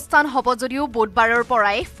উদ্বোধনী অনুষ্ঠান হ'ব যদিও বুধবাৰৰ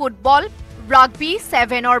পৰাই ফুটবল ৰাগবি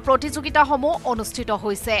 7ৰ প্ৰতিযোগিতাসমূহ অনুষ্ঠিত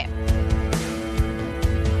হৈছে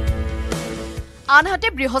আনহাতে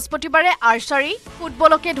বৃহস্পতিবাৰে আৰ্চাৰী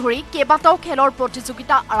ফুটবলকে ধৰি কেইবাটাও খেলৰ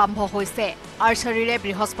প্ৰতিযোগিতা আৰম্ভ হৈছে আৰ্চাৰীৰে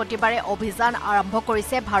বৃহস্পতিবাৰে অভিযান আৰম্ভ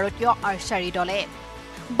কৰিছে ভাৰতীয় আৰ্চাৰী দলে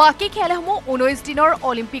বাকি খেলসমূহ 19 দিনৰ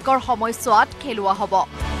অলিম্পিকৰ সময়ছোৱাত খেলুৱা হ'ব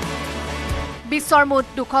বিশ্বৰ মুঠ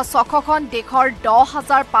 206খন দেশৰ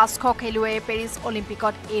 10,500 খেলুৱৈয়ে পেৰিছ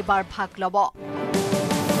অলিম্পিকত এইবাৰ ভাগ ল'ব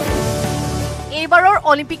এইবাৰৰ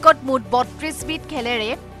অলিম্পিকত মুঠ 32 বিধ খেলেৰে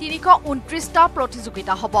 329টা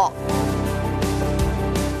প্ৰতিযোগিতা হ'ব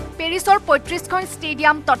পেৰিছৰ 35খন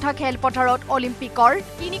ষ্টেডিয়াম তথা খেলপথাৰত অলিম্পিকৰ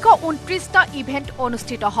 329টা ইভেণ্ট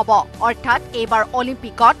অনুষ্ঠিত হ'ব অৰ্থাৎ এইবাৰ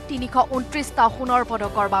অলিম্পিকত 329টা সোণৰ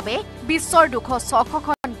পদকৰ বাবে বিশ্বৰ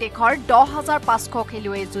 206খন দেশৰ 10,500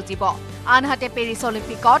 খেলুৱৈ যুঁজিব আনহাতে পেৰিছ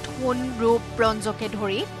অলিম্পিকত সোণ ৰূপ ব্ৰঞ্জকে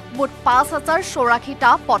ধৰি মুঠ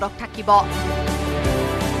 5,084টা পদক থাকিব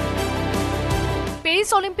পেৰিছ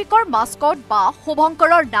অলিম্পিকৰ মাস্কট বা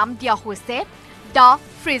শুভংকৰৰ নাম দিয়া হৈছে দ্য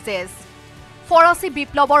ফ্ৰিজেছ ফৰাচী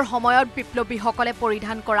বিপ্লৱৰ সময়ত বিপ্লৱীসকলে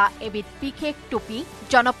পৰিধান কৰা এবিধ বিশেষ টুপি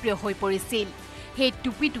জনপ্ৰিয় হৈ পৰিছিল সেই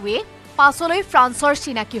টুপিটোৱে পাছলৈ ফ্ৰান্সৰ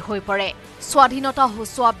চিনাকি হৈ পৰে স্বাধীনতা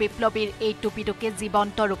হুচুৱা বিপ্লৱীৰ এই টুপিটোকে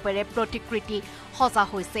জীৱন্ত ৰূপেৰে প্ৰতিকৃতি সজা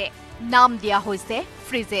হৈছে নাম দিয়া হৈছে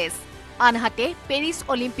ফ্ৰিজেছ আনহাতে পেৰিছ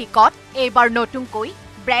অলিম্পিকত এইবাৰ নতুনকৈ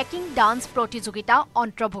ব্ৰেকিং ডান্স প্ৰতিযোগিতা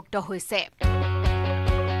অন্তৰ্ভুক্ত হৈছে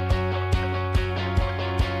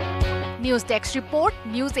news desk report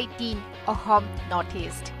news 18 Assam north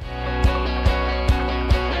east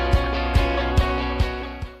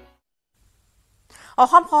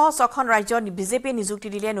Assam সহ 6খন ৰাজ্যত বিজেপি নিযুক্তি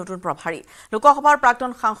দিলে নতুন প্ৰভাৰী লোকসভাৰ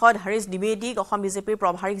প্ৰাক্তন সাংসদ হৰিশ দ্বিবেদীক অসম বিজেপিৰ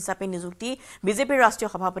প্ৰভাৰী হিচাপে নিযুক্তি বিজেপিৰ ৰাষ্ট্ৰীয়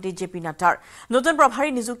সভাপতি জেপি নাড্ডাৰ নতুন প্ৰভাৰী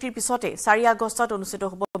নিযুক্তিৰ পিছতে 4 আগষ্টত অনুষ্ঠিত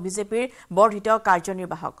হ'ব বিজেপিৰ বৰ্ধিত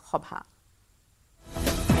কাৰ্যনিৰ্বাহক সভা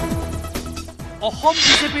অসম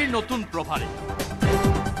বিজেপিৰ নতুন প্ৰভাৰী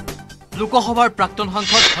লোকসভাৰ প্ৰাক্তন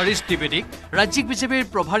সাংসদ হৰিশ দ্বিবেদীক ৰাজ্যিক বিজেপিৰ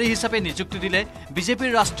প্ৰভাৰী হিচাপে নিযুক্তি দিলে বিজেপিৰ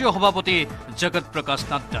ৰাষ্ট্ৰীয় সভাপতি জগত প্ৰকাশ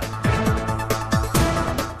নাড্ডা।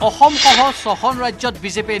 অসম সহ 6খন ৰাজ্যত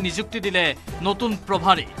বিজেপিয়ে নিযুক্তি দিলে নতুন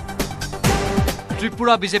প্ৰভাৰী।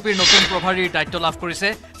 ত্ৰিপুৰা বিজেপিৰ নতুন প্ৰভাৰীৰ দায়িত্ব লাভ কৰিছে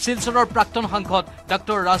শিলচৰৰ প্ৰাক্তন সাংসদ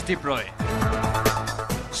ডক্টৰ ৰাজদীপ ৰয়।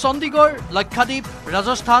 চণ্ডীগড়, লক্ষাদ্বীপ,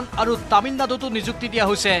 ৰাজস্থান আৰু তামিলনাডুতো নিযুক্তি দিয়া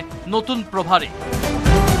হৈছে নতুন প্ৰভাৰী।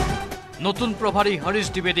 নতুন প্ৰভাৰী হৰিশ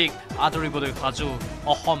দ্বিবেদীক আদৰিবলৈ সাজু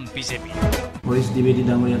অসম বিজেপি। হৰিশ দ্বিবেদী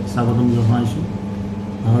ডাঙৰীয়াক স্বাগতম জনাইছোঁ।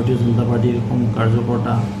 ভাৰতীয় জনতা পাৰ্টিৰ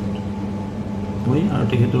কাৰ্যকৰ্তা হৈ আৰু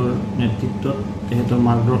তেখেতৰ নেতৃত্বত তেখেতৰ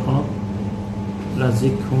মাৰ্গদৰ্শনত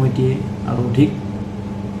ৰাজ্যিক সমিতিয়ে আৰু অধিক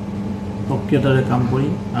সক্ৰিয়তাৰে কাম কৰি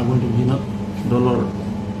আগন্তুক দিনত দলৰ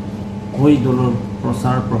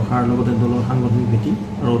প্ৰচাৰ প্ৰসাৰ লগতে দলৰ সাংগঠনিক ভেটি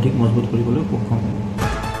আৰু অধিক মজবুত কৰিবলৈ সক্ষম হ'ব।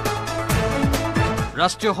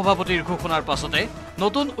 ৰাষ্ট্ৰীয় সভাপতিৰ ঘোষণাৰ পাছতে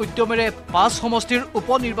নতুন উদ্যমেৰে 5 সমষ্টিৰ উপ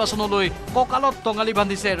নিৰ্বাচনলৈ কঁকালত টঙালি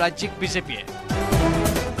বান্ধিছে ৰাজ্যিক বিজেপিয়ে।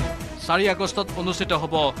 4 আগষ্টত অনুষ্ঠিত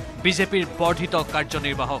হ'ব বিজেপিৰ বৰ্ধিত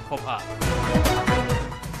কাৰ্যনিৰ্বাহক সভা।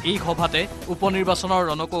 এই সভাতে উপ নিৰ্বাচনৰ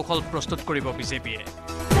ৰণকৌশল প্ৰস্তুত কৰিব বিজেপিয়ে।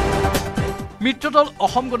 মিত্ৰদল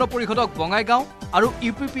অসম গণ পৰিষদক বঙাইগাঁও আৰু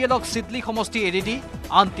UPPLক চিডলি সমষ্টি এৰি দি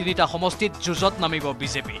আন 3টা সমষ্টিত যুঁজত নামিব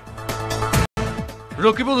বিজেপি।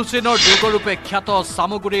 ৰকিবুল হুছেইনৰ দুৰ্গৰূপে খ্যাত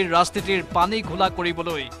চামগুৰিৰ ৰাজনীতিৰ পানী ঘোলা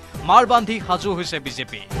কৰিবলৈ মাৰ বান্ধি সাজু হৈছে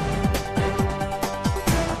বিজেপি।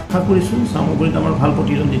 আশা কৰিছোঁ চামগুৰিত আমাৰ ভাল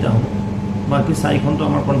প্ৰতিদ্বন্দ্বিতা হ'ব। বাকী 4খনটো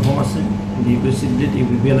আমাৰ কনফাৰ্ম আছে। চিডলিত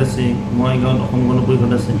UPPL আছে, বঙাইগাঁৱত অসম গণ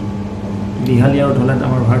পৰিষদ আছে, বিহালী আৰু ধলাইত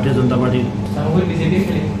আমাৰ ভাৰতীয় জনতা পাৰ্টিৰ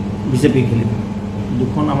বিজেপি খেলিব।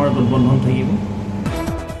 2খন আমাৰ গঠবন্ধন থাকিব।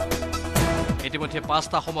 ইতিমধ্যে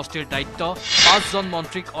 5টা সমষ্টিৰ দায়িত্ব 5জন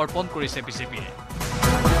মন্ত্ৰীক অৰ্পণ কৰিছে বিজেপিয়ে।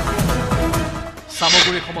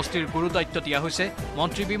 চামগুৰি সমষ্টিৰ গুৰু দায়িত্ব দিয়া হৈছে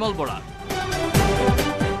মন্ত্ৰী বিমল বৰা।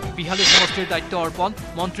 বিহালী সমষ্টিৰ দায়িত্ব অৰ্পণ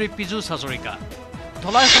মন্ত্ৰী পীযুষ হাজৰিকা।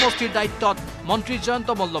 ধলাই সমষ্টিৰ দায়িত্বত মন্ত্ৰী জয়ন্ত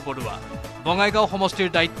মল্ল বৰুৱা। বঙাইগাঁও সমষ্টিৰ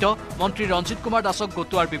দায়িত্ব মন্ত্ৰী ৰঞ্জিত কুমাৰ দাসক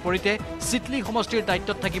গতোৱাৰ বিপৰীতে চিডলি সমষ্টিৰ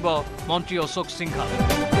দায়িত্বত থাকিব মন্ত্ৰী অশোক সিংঘাল।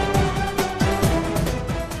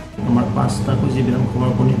 আমাৰ 5টাকৈ যি বিধানসভাৰ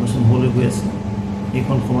উপ নিৰ্বাচন হ'বলৈ গৈ আছে,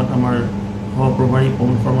 এইখন সভাত আমাৰ সহপ্ৰভাৰী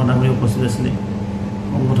পৱন শৰ্মা ডাঙৰীয়া উপস্থিত আছিলে,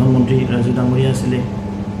 সংগঠন মন্ত্ৰী ৰাজু ডাঙৰীয়া আছিলে,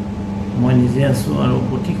 মই নিজে আছোঁ আৰু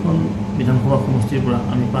প্ৰতিখন বিধানসভা সমষ্টিৰ পৰা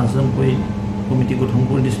আমি 5জনকৈ কমিটি গঠন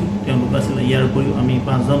কৰি দিছোঁ। তেওঁলোক আছিলে। ইয়াৰ উপৰিও আমি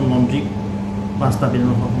 5জন মন্ত্ৰীক 5টা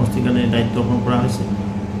বিধানসভা সমষ্টিৰ কাৰণে দায়িত্ব অৰ্পণ কৰা হৈছে।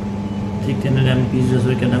 ঠিক তেনেদৰে আমি পীযুষ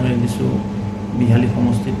হাজৰিকা ডাঙৰীয়াক দিছোঁ বিহালী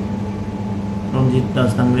সমষ্টিত, ৰঞ্জিত দাস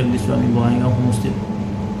ডাঙৰীয়াক দিছোঁ আমি বঙাইগাঁও সমষ্টিত,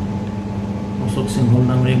 অশোক সিংঘল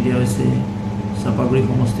ডাঙৰীয়াক দিয়া হৈছে চাপাগুৰি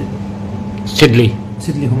সমষ্টিত,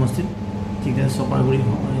 চিডলি সমষ্টিত, ঠিক আছে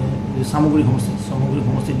চামগুৰি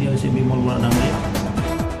সমষ্টিত দিয়া হৈছে বিমল বৰা ডাঙৰীয়াক।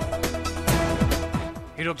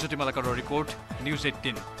 Hirakjyoti মালাকাৰৰ report, news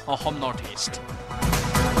 18 Assam north east.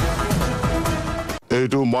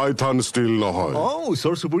 এইটো মাইথান ষ্টিল নহয়।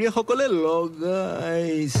 ওচৰ চুবুৰীয়াসকলে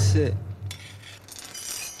লগাইছে।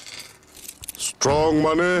 ষ্ট্ৰং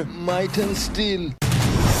মানে মাইথান ষ্টিল।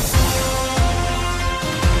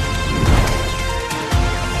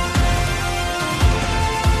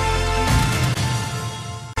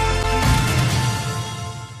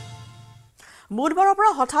 বুধবাৰৰ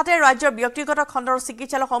পৰা হঠাতে ৰাজ্যৰ ব্যক্তিগত খণ্ডৰ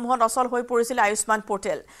চিকিৎসালয়সমূহত অচল হৈ পৰিছিল আয়ুষ্মান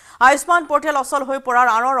পৰ্টেল। আয়ুষ্মান পৰ্টেল অচল হৈ পৰাৰ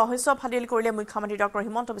আঁৰৰ ৰহস্য ফাদিল কৰিলে মুখ্যমন্ত্ৰী ডক্টৰ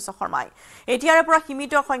হিমন্ত বিশ্ব শৰ্মাই। এতিয়াৰে পৰা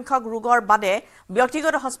সীমিত সংখ্যক ৰোগৰ বাদে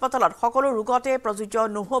ব্যক্তিগত হাস্পতালত সকলো ৰোগতে প্ৰযোজ্য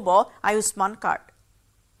নহ'ব আয়ুষ্মান কাৰ্ড।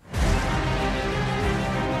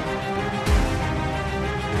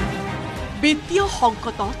 বিত্তীয়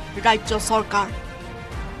সংকটত ৰাজ্য চৰকাৰ,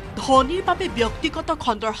 ধনীৰ বাবে ব্যক্তিগত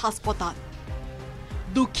খণ্ডৰ হাস্পতাল,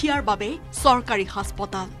 দুখীয়াৰ বাবে চৰকাৰী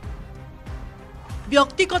হাস্পতাল।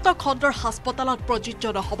 ব্যক্তিগত খণ্ডৰ হাস্পতালত প্ৰযোজ্য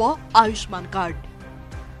নহ'ব Ayushman card.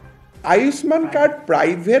 Ayushman card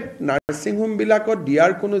private nursing হোমবিলাকত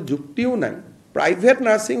দিয়াৰ কোনো যুক্তিও নাই। প্ৰাইভেট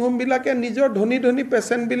নাৰ্ছিং হোমবিলাকে নিজৰ ধনী ধনী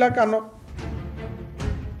পেচেণ্টবিলাক আনক।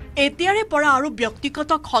 এতিয়াৰে পৰা আৰু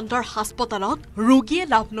ব্যক্তিগত খণ্ডৰ হাস্পতালত ৰোগীয়ে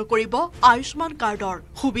লাভ নকৰিব আয়ুষ্মান কাৰ্ডৰ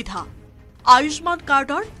সুবিধা। আয়ুষ্মান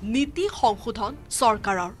কাৰ্ডৰ নীতি সংশোধন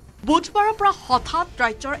চৰকাৰৰ। বুধবাৰৰ পৰা হঠাৎ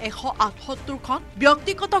ৰাজ্যৰ 178খন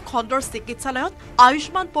ব্যক্তিগত খণ্ডৰ চিকিৎসালয়ত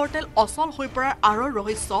আয়ুষ্মান পৰ্টেল অচল হৈ পৰাৰ আঁৰৰ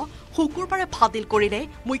ৰহস্য শুকুৰবাৰে ফাদিল কৰিলে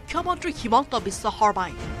মুখ্যমন্ত্ৰী হিমন্ত বিশ্ব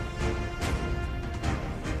শৰ্মাই।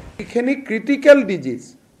 এইখিনি ক্ৰিটিকেল ডিজিজ,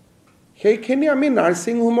 সেইখিনি আমি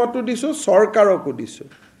নাৰ্ছিং হোমতো দিছোঁ, চৰকাৰকো দিছোঁ।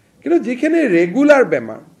 কিন্তু যিখিনি ৰেগুলাৰ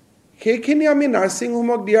বেমাৰ, সেইখিনি আমি নাৰ্ছিং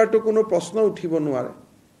হোমক দিয়াৰতো কোনো প্ৰশ্ন উঠিব নোৱাৰে।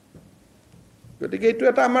 গতিকে এইটো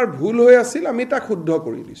এটা আমাৰ ভুল হৈ আছিল, আমি তাক শুদ্ধ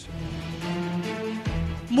কৰি দিছোঁ।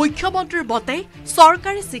 মুখ্যমন্ত্ৰীৰ মতে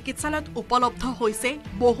চৰকাৰী চিকিৎসালয়ত উপলব্ধ হৈছে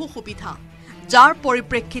বহু সুবিধা, যাৰ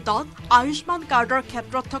পৰিপ্ৰেক্ষিতত আয়ুষ্মান কাৰ্ডৰ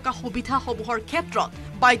ক্ষেত্ৰত থকা সুবিধাসমূহৰ ক্ষেত্ৰত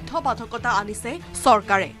বাধ্যবাধকতা আনিছে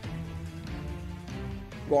চৰকাৰে।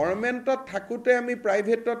 গভৰ্ণমেণ্টত থাকোঁতে আমি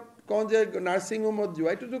প্ৰাইভেটত কওঁ যে নাৰ্ছিং হোমত যোৱা,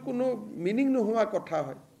 এইটোতো কোনো মিনিং নোহোৱা কথা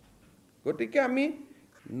হয়। গতিকে আমি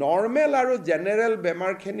নৰ্মেল আৰু জেনেৰেল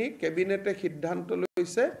বেমাৰখিনি কেবিনেটে সিদ্ধান্ত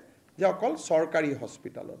লৈছে যে অকল চৰকাৰী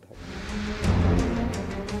হস্পিটেলত হ'ব।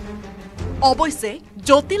 অৱশ্যে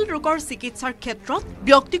জটিল ৰোগৰ চিকিৎসাৰ ক্ষেত্ৰত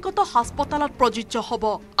ব্যক্তিগত হাস্পতালত প্ৰযোজ্য হ'ব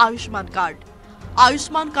আয়ুষ্মান কাৰ্ড।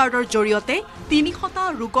 আয়ুষ্মান কাৰ্ডৰ জৰিয়তে ৩০০টা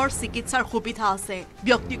ৰোগৰ চিকিৎসাৰ সুবিধা আছে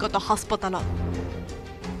ব্যক্তিগত হাস্পতালত।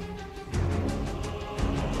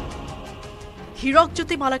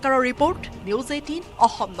 Hirakjyoti মালাকাৰৰ report, news 18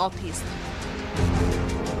 Assam north east.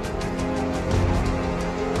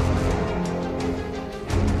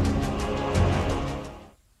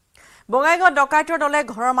 বঙাইগাঁৱত ডকাইতৰ দলে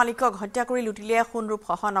ঘৰৰ মালিকক হত্যা কৰি লুটিলে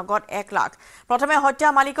সোণৰূপসহ নগদ 1 লাখ। প্ৰথমে হত্যা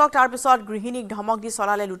মালিকক, তাৰপিছত গৃহিণীক ধমক দি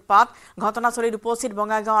চলালে লুটপাট। ঘটনাস্থলীত উপস্থিত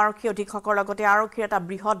বঙাইগাঁও আৰক্ষী অধীক্ষকৰ লগতে আৰক্ষীৰ এটা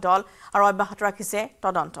বৃহৎ দল আৰু অব্যাহত ৰাখিছে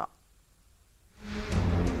তদন্ত।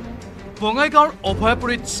 বঙাইগাঁৱৰ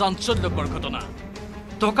অভয়পুৰীত চাঞ্চল্যকৰ ঘটনা।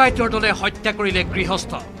 ডকাইতৰ দলে হত্যা কৰিলে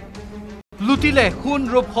গৃহস্থ, লুটিলে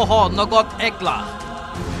সোণৰূপসহ নগদ 1 লাখ।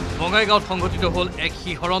 বঙাইগাঁৱত সংঘটিত হ'ল এক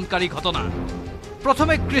শিহৰণকাৰী ঘটনা।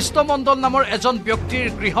 প্ৰথমে কৃষ্ণমণ্ডল নামৰ এজন ব্যক্তিৰ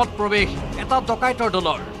গৃহত প্ৰৱেশ এটা ডকাইতৰ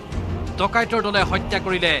দলৰ। ডকাইতৰ দলে হত্যা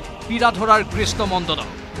কৰিলে পীড়াধৰাৰ কৃষ্ণমণ্ডলক।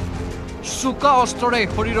 চোকা অস্ত্ৰৰে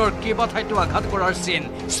শৰীৰৰ কেইবাঠাইতো আঘাত কৰাৰ চিন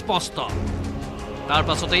স্পষ্ট। তাৰ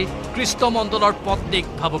পাছতেই কৃষ্ণমণ্ডলৰ পত্নীক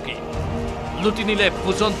ভাবুকি লুটি নিলে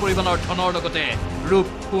ভোজন পৰিমাণৰ ধনৰ লগতে ৰূপ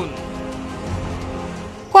সোণ।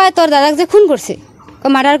 কয় তোৰ দাদাক যে খুন করছে,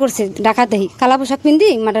 মার্ডার করছে, ডাকাত দেখি কালা পোশাক পিন্ধি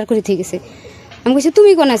মার্ডার করে থৈ গেছে। আমি কৈছো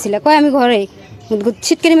তুমি কোন আছিলা? কয় আমি ঘরে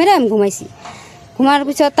ছিটকারি মেরে আমি ঘুমাইছি। ঘুমার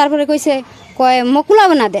পিছত তারপরে কইছে কয় মোক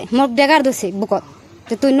ওলাব না দে, মোক ডেগার দছে বুকত,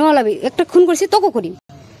 যে তুই নলাবি, একটা খুন করছি তোকো করিম।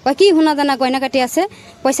 কয় কি শুনা জানা গয়না কাটি আছে,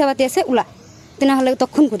 পয়সা পাতি আছে, ওলা, তেনেহলে তোক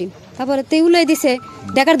খুন করিম। তারপরে তুই ওলাই দিছে,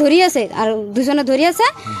 ডেগার ধরি আছে আর দুজনে ধরি আছে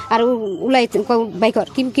আর ওলাই বাইকর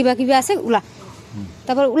কিবা কিবা আছে, ওলা।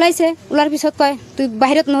 তারপর ওলাইছে, ওলার পিছত কয় তুই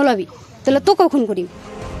বাহিৰত নলাবি, তাহলে তোকো খুন কৰিম।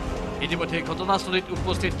 ইতিমধ্যে ঘটনাস্থলীত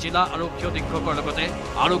উপস্থিত জিলা আৰক্ষী অধীক্ষকৰ লগতে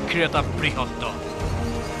আৰক্ষীৰ এটা বৃহৎ দল।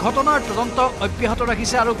 ঘটনাৰ তদন্ত অব্যাহত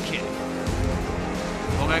ৰাখিছে আৰক্ষীয়ে।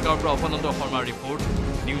 বঙাইগাঁৱৰ পৰা অপনন্দ শৰ্মাৰ report,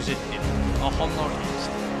 news 18 Assam north east.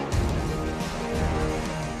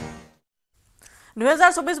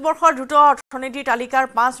 2024 বৰ্ষৰ দ্ৰুত অৰ্থনীতিৰ তালিকাৰ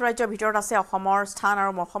 5 ৰাজ্যৰ ভিতৰত আছে অসমৰ স্থান,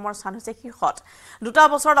 আৰু অসমৰ স্থান হৈছে শীৰ্ষত। দুটা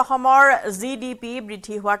বছৰত অসমৰ GDP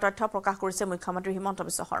বৃদ্ধি হোৱাৰ তথ্য প্ৰকাশ কৰিছে মুখ্যমন্ত্ৰী হিমন্ত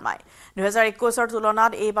বিশ্ব শৰ্মাই। 2021ৰ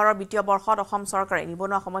তুলনাত এইবাৰৰ বিত্তীয় বৰ্ষত অসম চৰকাৰে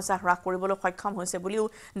নিবনুৱা সমস্যা হ্ৰাস কৰিবলৈ সক্ষম হৈছে বুলিও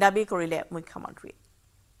দাবী কৰিলে মুখ্যমন্ত্ৰীয়ে।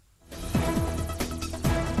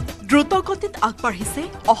 দ্ৰুতগতিত আগবাঢ়িছে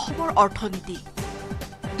অসমৰ অৰ্থনীতি।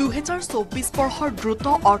 2024 বৰ্ষৰ দ্ৰুত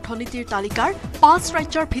অৰ্থনীতিৰ তালিকাৰ 5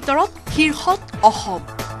 ৰাজ্যৰ ভিতৰত শীৰ্ষত অসম।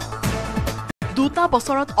 দুটা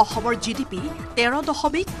বছৰত অসমৰ GDP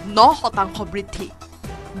 13.9% বৃদ্ধি,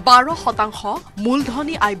 12%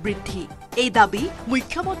 মূলধনী আয় বৃদ্ধি, এই দাবী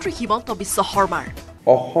মুখ্যমন্ত্ৰী হিমন্ত বিশ্ব শৰ্মাৰ।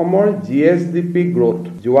 অসমৰ GSDP গ্ৰোথ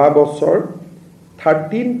যোৱা বছৰ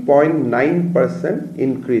 13.9%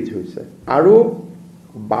 ইনক্ৰিজ হৈছে আৰু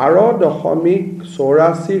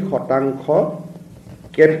 12.84%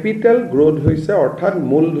 কেপিটেল গ্ৰোথ হৈছে, অৰ্থাৎ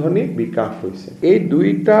মূলধনী বিকাশ হৈছে। এই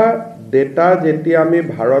দুইটা ডেটা যেতিয়া আমি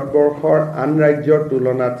ভাৰতবৰ্ষৰ আন ৰাজ্যৰ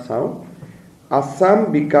তুলনাত চাওঁ, Assam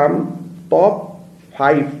became top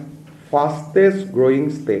 5 fastest growing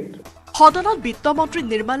state. সদনত বিত্তমন্ত্ৰী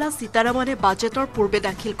নিৰ্মলা সীতাৰামনে বাজেটৰ পূৰ্বে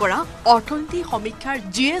দাখিল কৰা অৰ্থনীতি সমীক্ষাৰ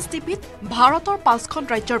GSDPত ভাৰতৰ 5খন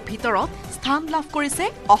ৰাজ্যৰ ভিতৰত স্থান লাভ কৰিছে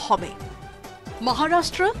অসমে।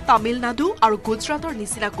 মহাৰাষ্ট্ৰ, তামিলনাডু আৰু গুজৰাটৰ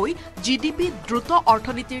নিচিনাকৈ GDP দ্ৰুত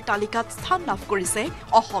অৰ্থনীতিৰ তালিকাত স্থান লাভ কৰিছে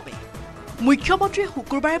অসমে। মুখ্যমন্ত্ৰীয়ে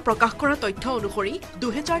শুকুৰবাৰে প্ৰকাশ কৰা তথ্য অনুসৰি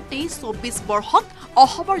 2023-24 বৰ্ষত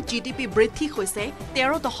অসমৰ GDP বৃদ্ধি হৈছে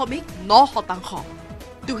 13.9%।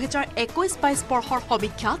 2021-22 বৰ্ষৰ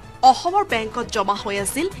সমীক্ষাত অসমৰ বেংকত জমা হৈ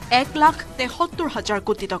আছিল 1,73,000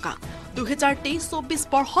 কোটি টকা। 2023-24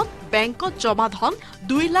 বৰ্ষত বেংকত জমা ধন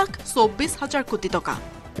 2,24,000 কোটি টকা।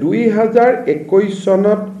 2021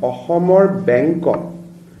 চনত অসমৰ বেংকত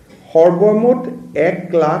সৰ্বমুঠ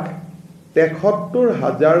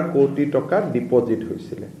 1,73,000 কোটি টকা ডিপজিট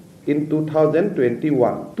হৈছিলে ইন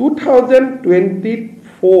 2021।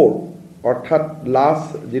 2024 অৰ্থাৎ লাষ্ট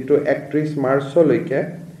যিটো 31 মাৰ্চলৈকে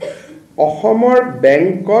অসমৰ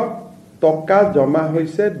বেংকত টকা জমা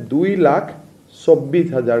হৈছে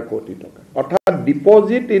 2,24,000 কোটি টকা। অৰ্থাৎ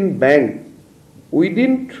deposit in bank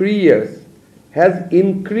within 3 years has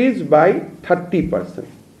increased by 30%.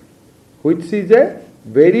 which is a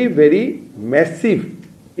very, very massive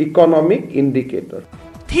economic indicator.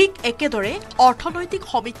 ঠিক একেদৰে অৰ্থনৈতিক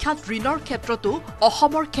সমীক্ষাত ঋণৰ ক্ষেত্ৰতো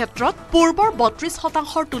অসমৰ ক্ষেত্ৰত পূৰ্বৰ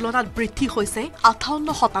 32% তুলনাত বৃদ্ধি হৈছে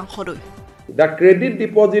 58%লৈ। The credit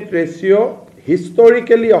deposit ratio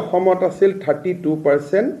historically অসমত আছিল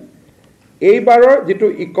 32%. এইবাৰৰ যেটো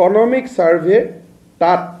ইকোনমিক সাৰ্ভে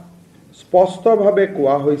তাত স্পষ্টভাৱে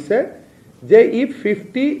কোৱা হৈছে যে ই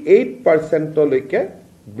 58% লৈকে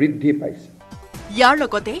বৃদ্ধি পাইছে। ইয়াৰ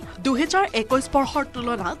লগতে 2021 বৰ্ষৰ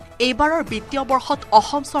তুলনাত এইবাৰৰ বিত্তীয় বৰ্ষত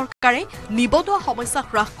অসম চৰকাৰে নিবনুৱা সমস্যা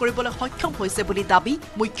হ্ৰাস কৰিবলৈ সক্ষম হৈছে বুলি দাবী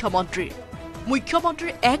মুখ্যমন্ত্ৰীৰ।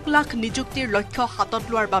 মুখ্যমন্ত্ৰীৰ 1 লাখ নিযুক্তিৰ লক্ষ্য হাতত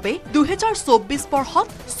লোৱাৰ বাবে 2024 বৰ্ষত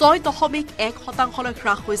 6.1%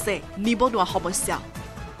 হ্ৰাস হৈছে নিবনুৱা সমস্যা।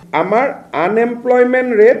 আমাৰ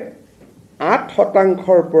আনএমপ্লয়মেণ্ট ৰেট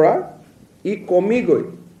 8% পৰা ই কমি গৈ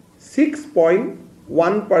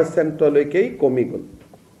 6.1% লৈকে কমি গ'ল।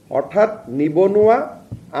 অৰ্থাৎ নিবনুৱা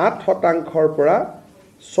 8% পৰা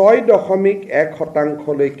 6.1%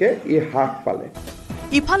 লৈকে ই হ্ৰাস পালে।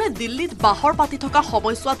 ইফালে দিল্লীত বাহৰ পাতি থকা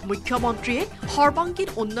সময়ছোৱাত মুখ্যমন্ত্ৰীয়ে সৰ্বাংগীন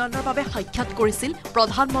উন্নয়নৰ বাবে সাক্ষাৎ কৰিছিল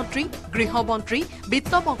প্ৰধানমন্ত্ৰী, গৃহমন্ত্ৰী,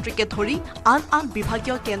 বিত্তমন্ত্ৰীকে ধৰি আন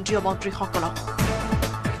বিভাগীয় কেন্দ্ৰীয় মন্ত্ৰীসকলক।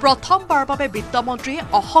 প্ৰথমবাৰৰ বাবে বিত্তমন্ত্ৰীয়ে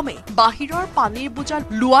অসমে বাহিৰৰ পানীৰ বোজা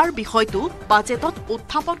লোৱাৰ বিষয়টো বাজেটত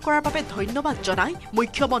উত্থাপন কৰাৰ বাবে ধন্যবাদ জনাই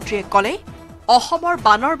মুখ্যমন্ত্ৰীয়ে ক'লে অসমৰ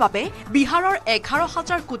বানৰ বাবে বিহাৰৰ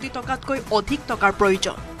 11,000 কোটি টকাতকৈ অধিক টকাৰ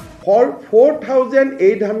প্ৰয়োজন। For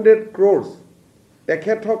 4,800 crores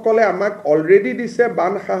তেখেতসকলে আমাক অলৰেডি দিছে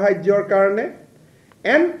বান সাহায্যৰ কাৰণে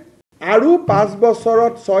এণ্ড আৰু 5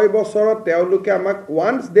 বছৰত 6 বছৰত তেওঁলোকে আমাক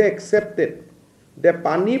once they accepted যে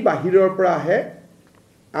পানী বাহিৰৰ পৰা আহে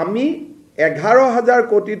আমি 11,000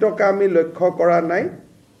 কোটি টকা আমি লক্ষ্য কৰা নাই।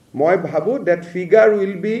 মই ভাবো that figure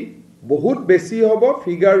will be বহুত বেছি হ'ব,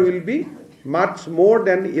 figure will be much more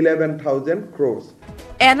than 11,000 crores.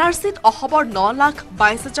 এনআৰচিত অসমৰ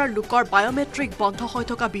 9,22,000 লোকৰ বায়োমেট্ৰিক বন্ধ হৈ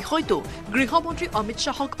থকা বিষয়টো গৃহমন্ত্ৰী অমিত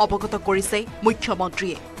শ্বাহক অৱগত কৰিছে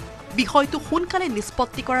মুখ্যমন্ত্ৰীয়ে। বিষয়টো সোনকালে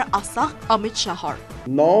নিষ্পত্তি কৰাৰ আশ্বাস অমিত শ্বাহৰ।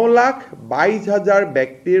 9,22,000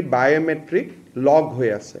 ব্যক্তিৰ বায়োমেট্ৰিক লগ হৈ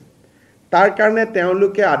আছে। তাৰ কাৰণে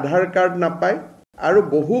তেওঁলোকে আধাৰ কাৰ্ড নাপায় আৰু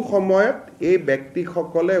বহু সময়ত এই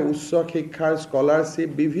ব্যক্তিসকলে উচ্চ শিক্ষাৰ স্কলাৰশ্বিপ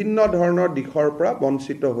বিভিন্ন ধৰণৰ দিশৰ পৰা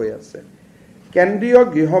বঞ্চিত হৈ আছে। কেন্দ্ৰীয়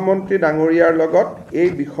গৃহমন্ত্ৰী ডাঙৰীয়াৰ লগত এই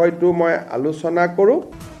বিষয়টো মই আলোচনা কৰোঁ।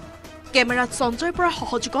 কেমেৰাত সঞ্জয় পৰা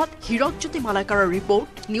সহযোগত Hirakjyoti মালাকাৰৰ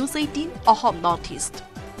report news 18 Assam north east.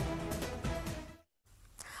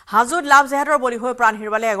 হাজোত লাভ জেহাদৰ বলি হৈ প্ৰাণ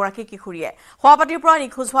হেৰুৱালে এগৰাকী কিশোৰীয়ে। সভাপাতিৰ পৰা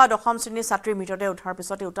নিখোজ হোৱা 10ম শ্ৰেণীৰ ছাত্ৰীৰ মৃতদেহ উদ্ধাৰৰ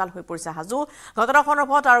পিছতে উতাল হৈ পৰিছে হাজো। ঘটনাৰ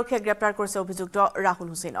সন্দৰ্ভত আৰক্ষীয়ে গ্ৰেপ্তাৰ কৰিছে অভিযুক্ত ৰাহুল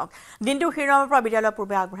হুছেইনক। দিনটো শিৰোনামৰ পৰা বিদ্যালয়ৰ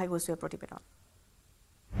পূৰ্বে আগবঢ়াই গৈছে প্ৰতিবেদন।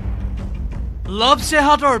 লাভ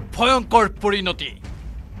জেহাদৰ ভয়ংকৰ পৰিণতি,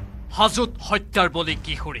 হাজোত হত্যাৰ বলি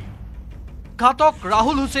কিশোৰী। ঘাতক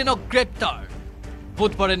ৰাহুল হুছেইনক গ্ৰেপ্তাৰ।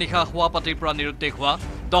 বুধবাৰে নিশা সভাপাতিৰ পৰা নিৰুদ্দেশ হোৱা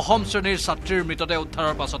 10ম শ্ৰেণীৰ ছাত্ৰীৰ মৃতদেহ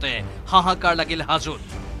উদ্ধাৰৰ পাছতে হাহাকাৰ লাগিল হাজোত।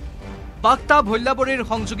 বাগতা ভল্যাবৰীৰ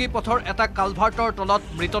সংযোগী পথৰ এটা কালভাৰ্টৰ তলত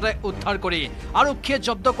মৃতদেহ উদ্ধাৰ কৰি আৰক্ষীয়ে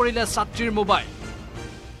জব্দ কৰিলে ছাত্ৰীৰ মোবাইল।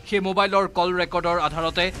 সেই মোবাইলৰ কল ৰেকৰ্ডৰ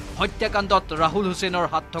আধাৰতে হত্যাকাণ্ডত ৰাহুল হুছেইনৰ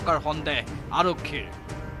হাত থকাৰ সন্দেহ আৰক্ষীৰ।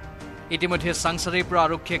 ইতিমধ্যে চাংচাৰীৰ পৰা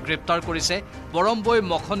আৰক্ষীয়ে গ্ৰেপ্তাৰ কৰিছে বৰম্বৈ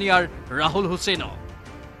মখনিয়াৰ ৰাহুল হুছেইনক।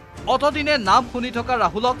 অতদিনে নাম শুনি থকা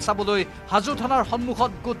ৰাহুলক চাবলৈ হাজো থানাৰ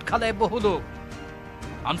সন্মুখত গোট খালে বহু লোক।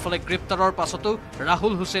 আনফালে গ্ৰেপ্তাৰৰ পাছতো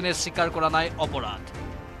ৰাহুল হুছেইনে স্বীকাৰ কৰা নাই অপৰাধ।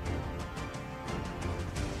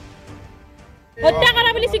 হত্যা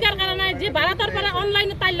কৰা বুলি স্বীকাৰ কৰা নাই, যে 12টাৰ পৰা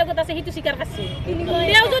অনলাইনত তাইৰ লগত আছে সেইটো স্বীকাৰ কৰিছে।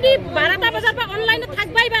 তেওঁ যদি 12টা বজাৰ পৰা অনলাইনত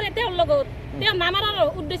থাকবাই পাৰে তেওঁৰ লগত, তেওঁ নামাৰাৰ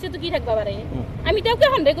উদ্দেশ্যটো কি থাকবা পাৰে, আমি তেওঁকে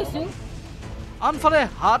সন্দেহ কৰিছো। আনফালে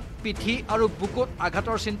হাত, পিঠি আৰু বুকুত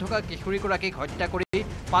আঘাতৰ চিন থকা কিশোৰীগৰাকীক হত্যা কৰি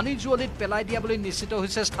পানীৰ জুৱলিত পেলাই দিয়া বুলি নিশ্চিত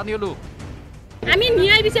হৈছে স্থানীয় লোক। আমি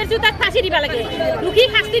ন্যায় বিচাৰিছো, তাক ফাঁচি দিব লাগে, দুখী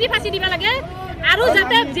শাস্তি দি ফাঁচি দিব লাগে আৰু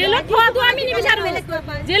যাতে জেলত থোৱাটো আমি নিবিচাৰো,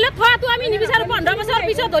 জেলত থোৱাটো আমি নিবিচাৰো। 15 বছৰ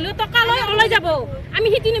পিছত হলেও টকা লৈ ওলাই যাব, আমি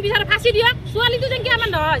সেইটো নিবিচাৰো। ফাঁচি দিয়ক, ছোৱালীটো যেনেকে আমাৰ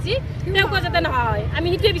নহয় তেওঁকো যাতে নহয়, আমি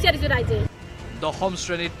সেইটোৱে বিচাৰিছো ৰাইজে। 10ম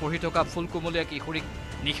শ্ৰেণীত পঢ়ি থকা ফুলকুমলীয়া কিশোৰীক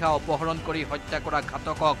নিশা অপহৰণ কৰি হত্যা কৰা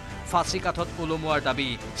ঘাতকক ফাঁচী কাঠত ওলমোৱাৰ দাবী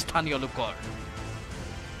স্থানীয় লোকৰ।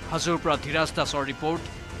 হাজোৰ পৰা ধীৰাজ দাসৰ report,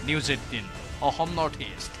 news 18 Assam north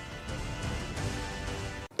east.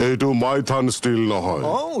 এইটো মাইথান ষ্টিল নহয়,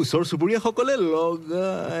 ওচৰ চুবুৰীয়াসকলে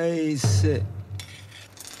লগাইছে।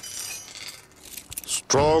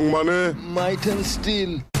 ষ্ট্ৰং মানে মাইথান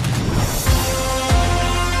ষ্টিল।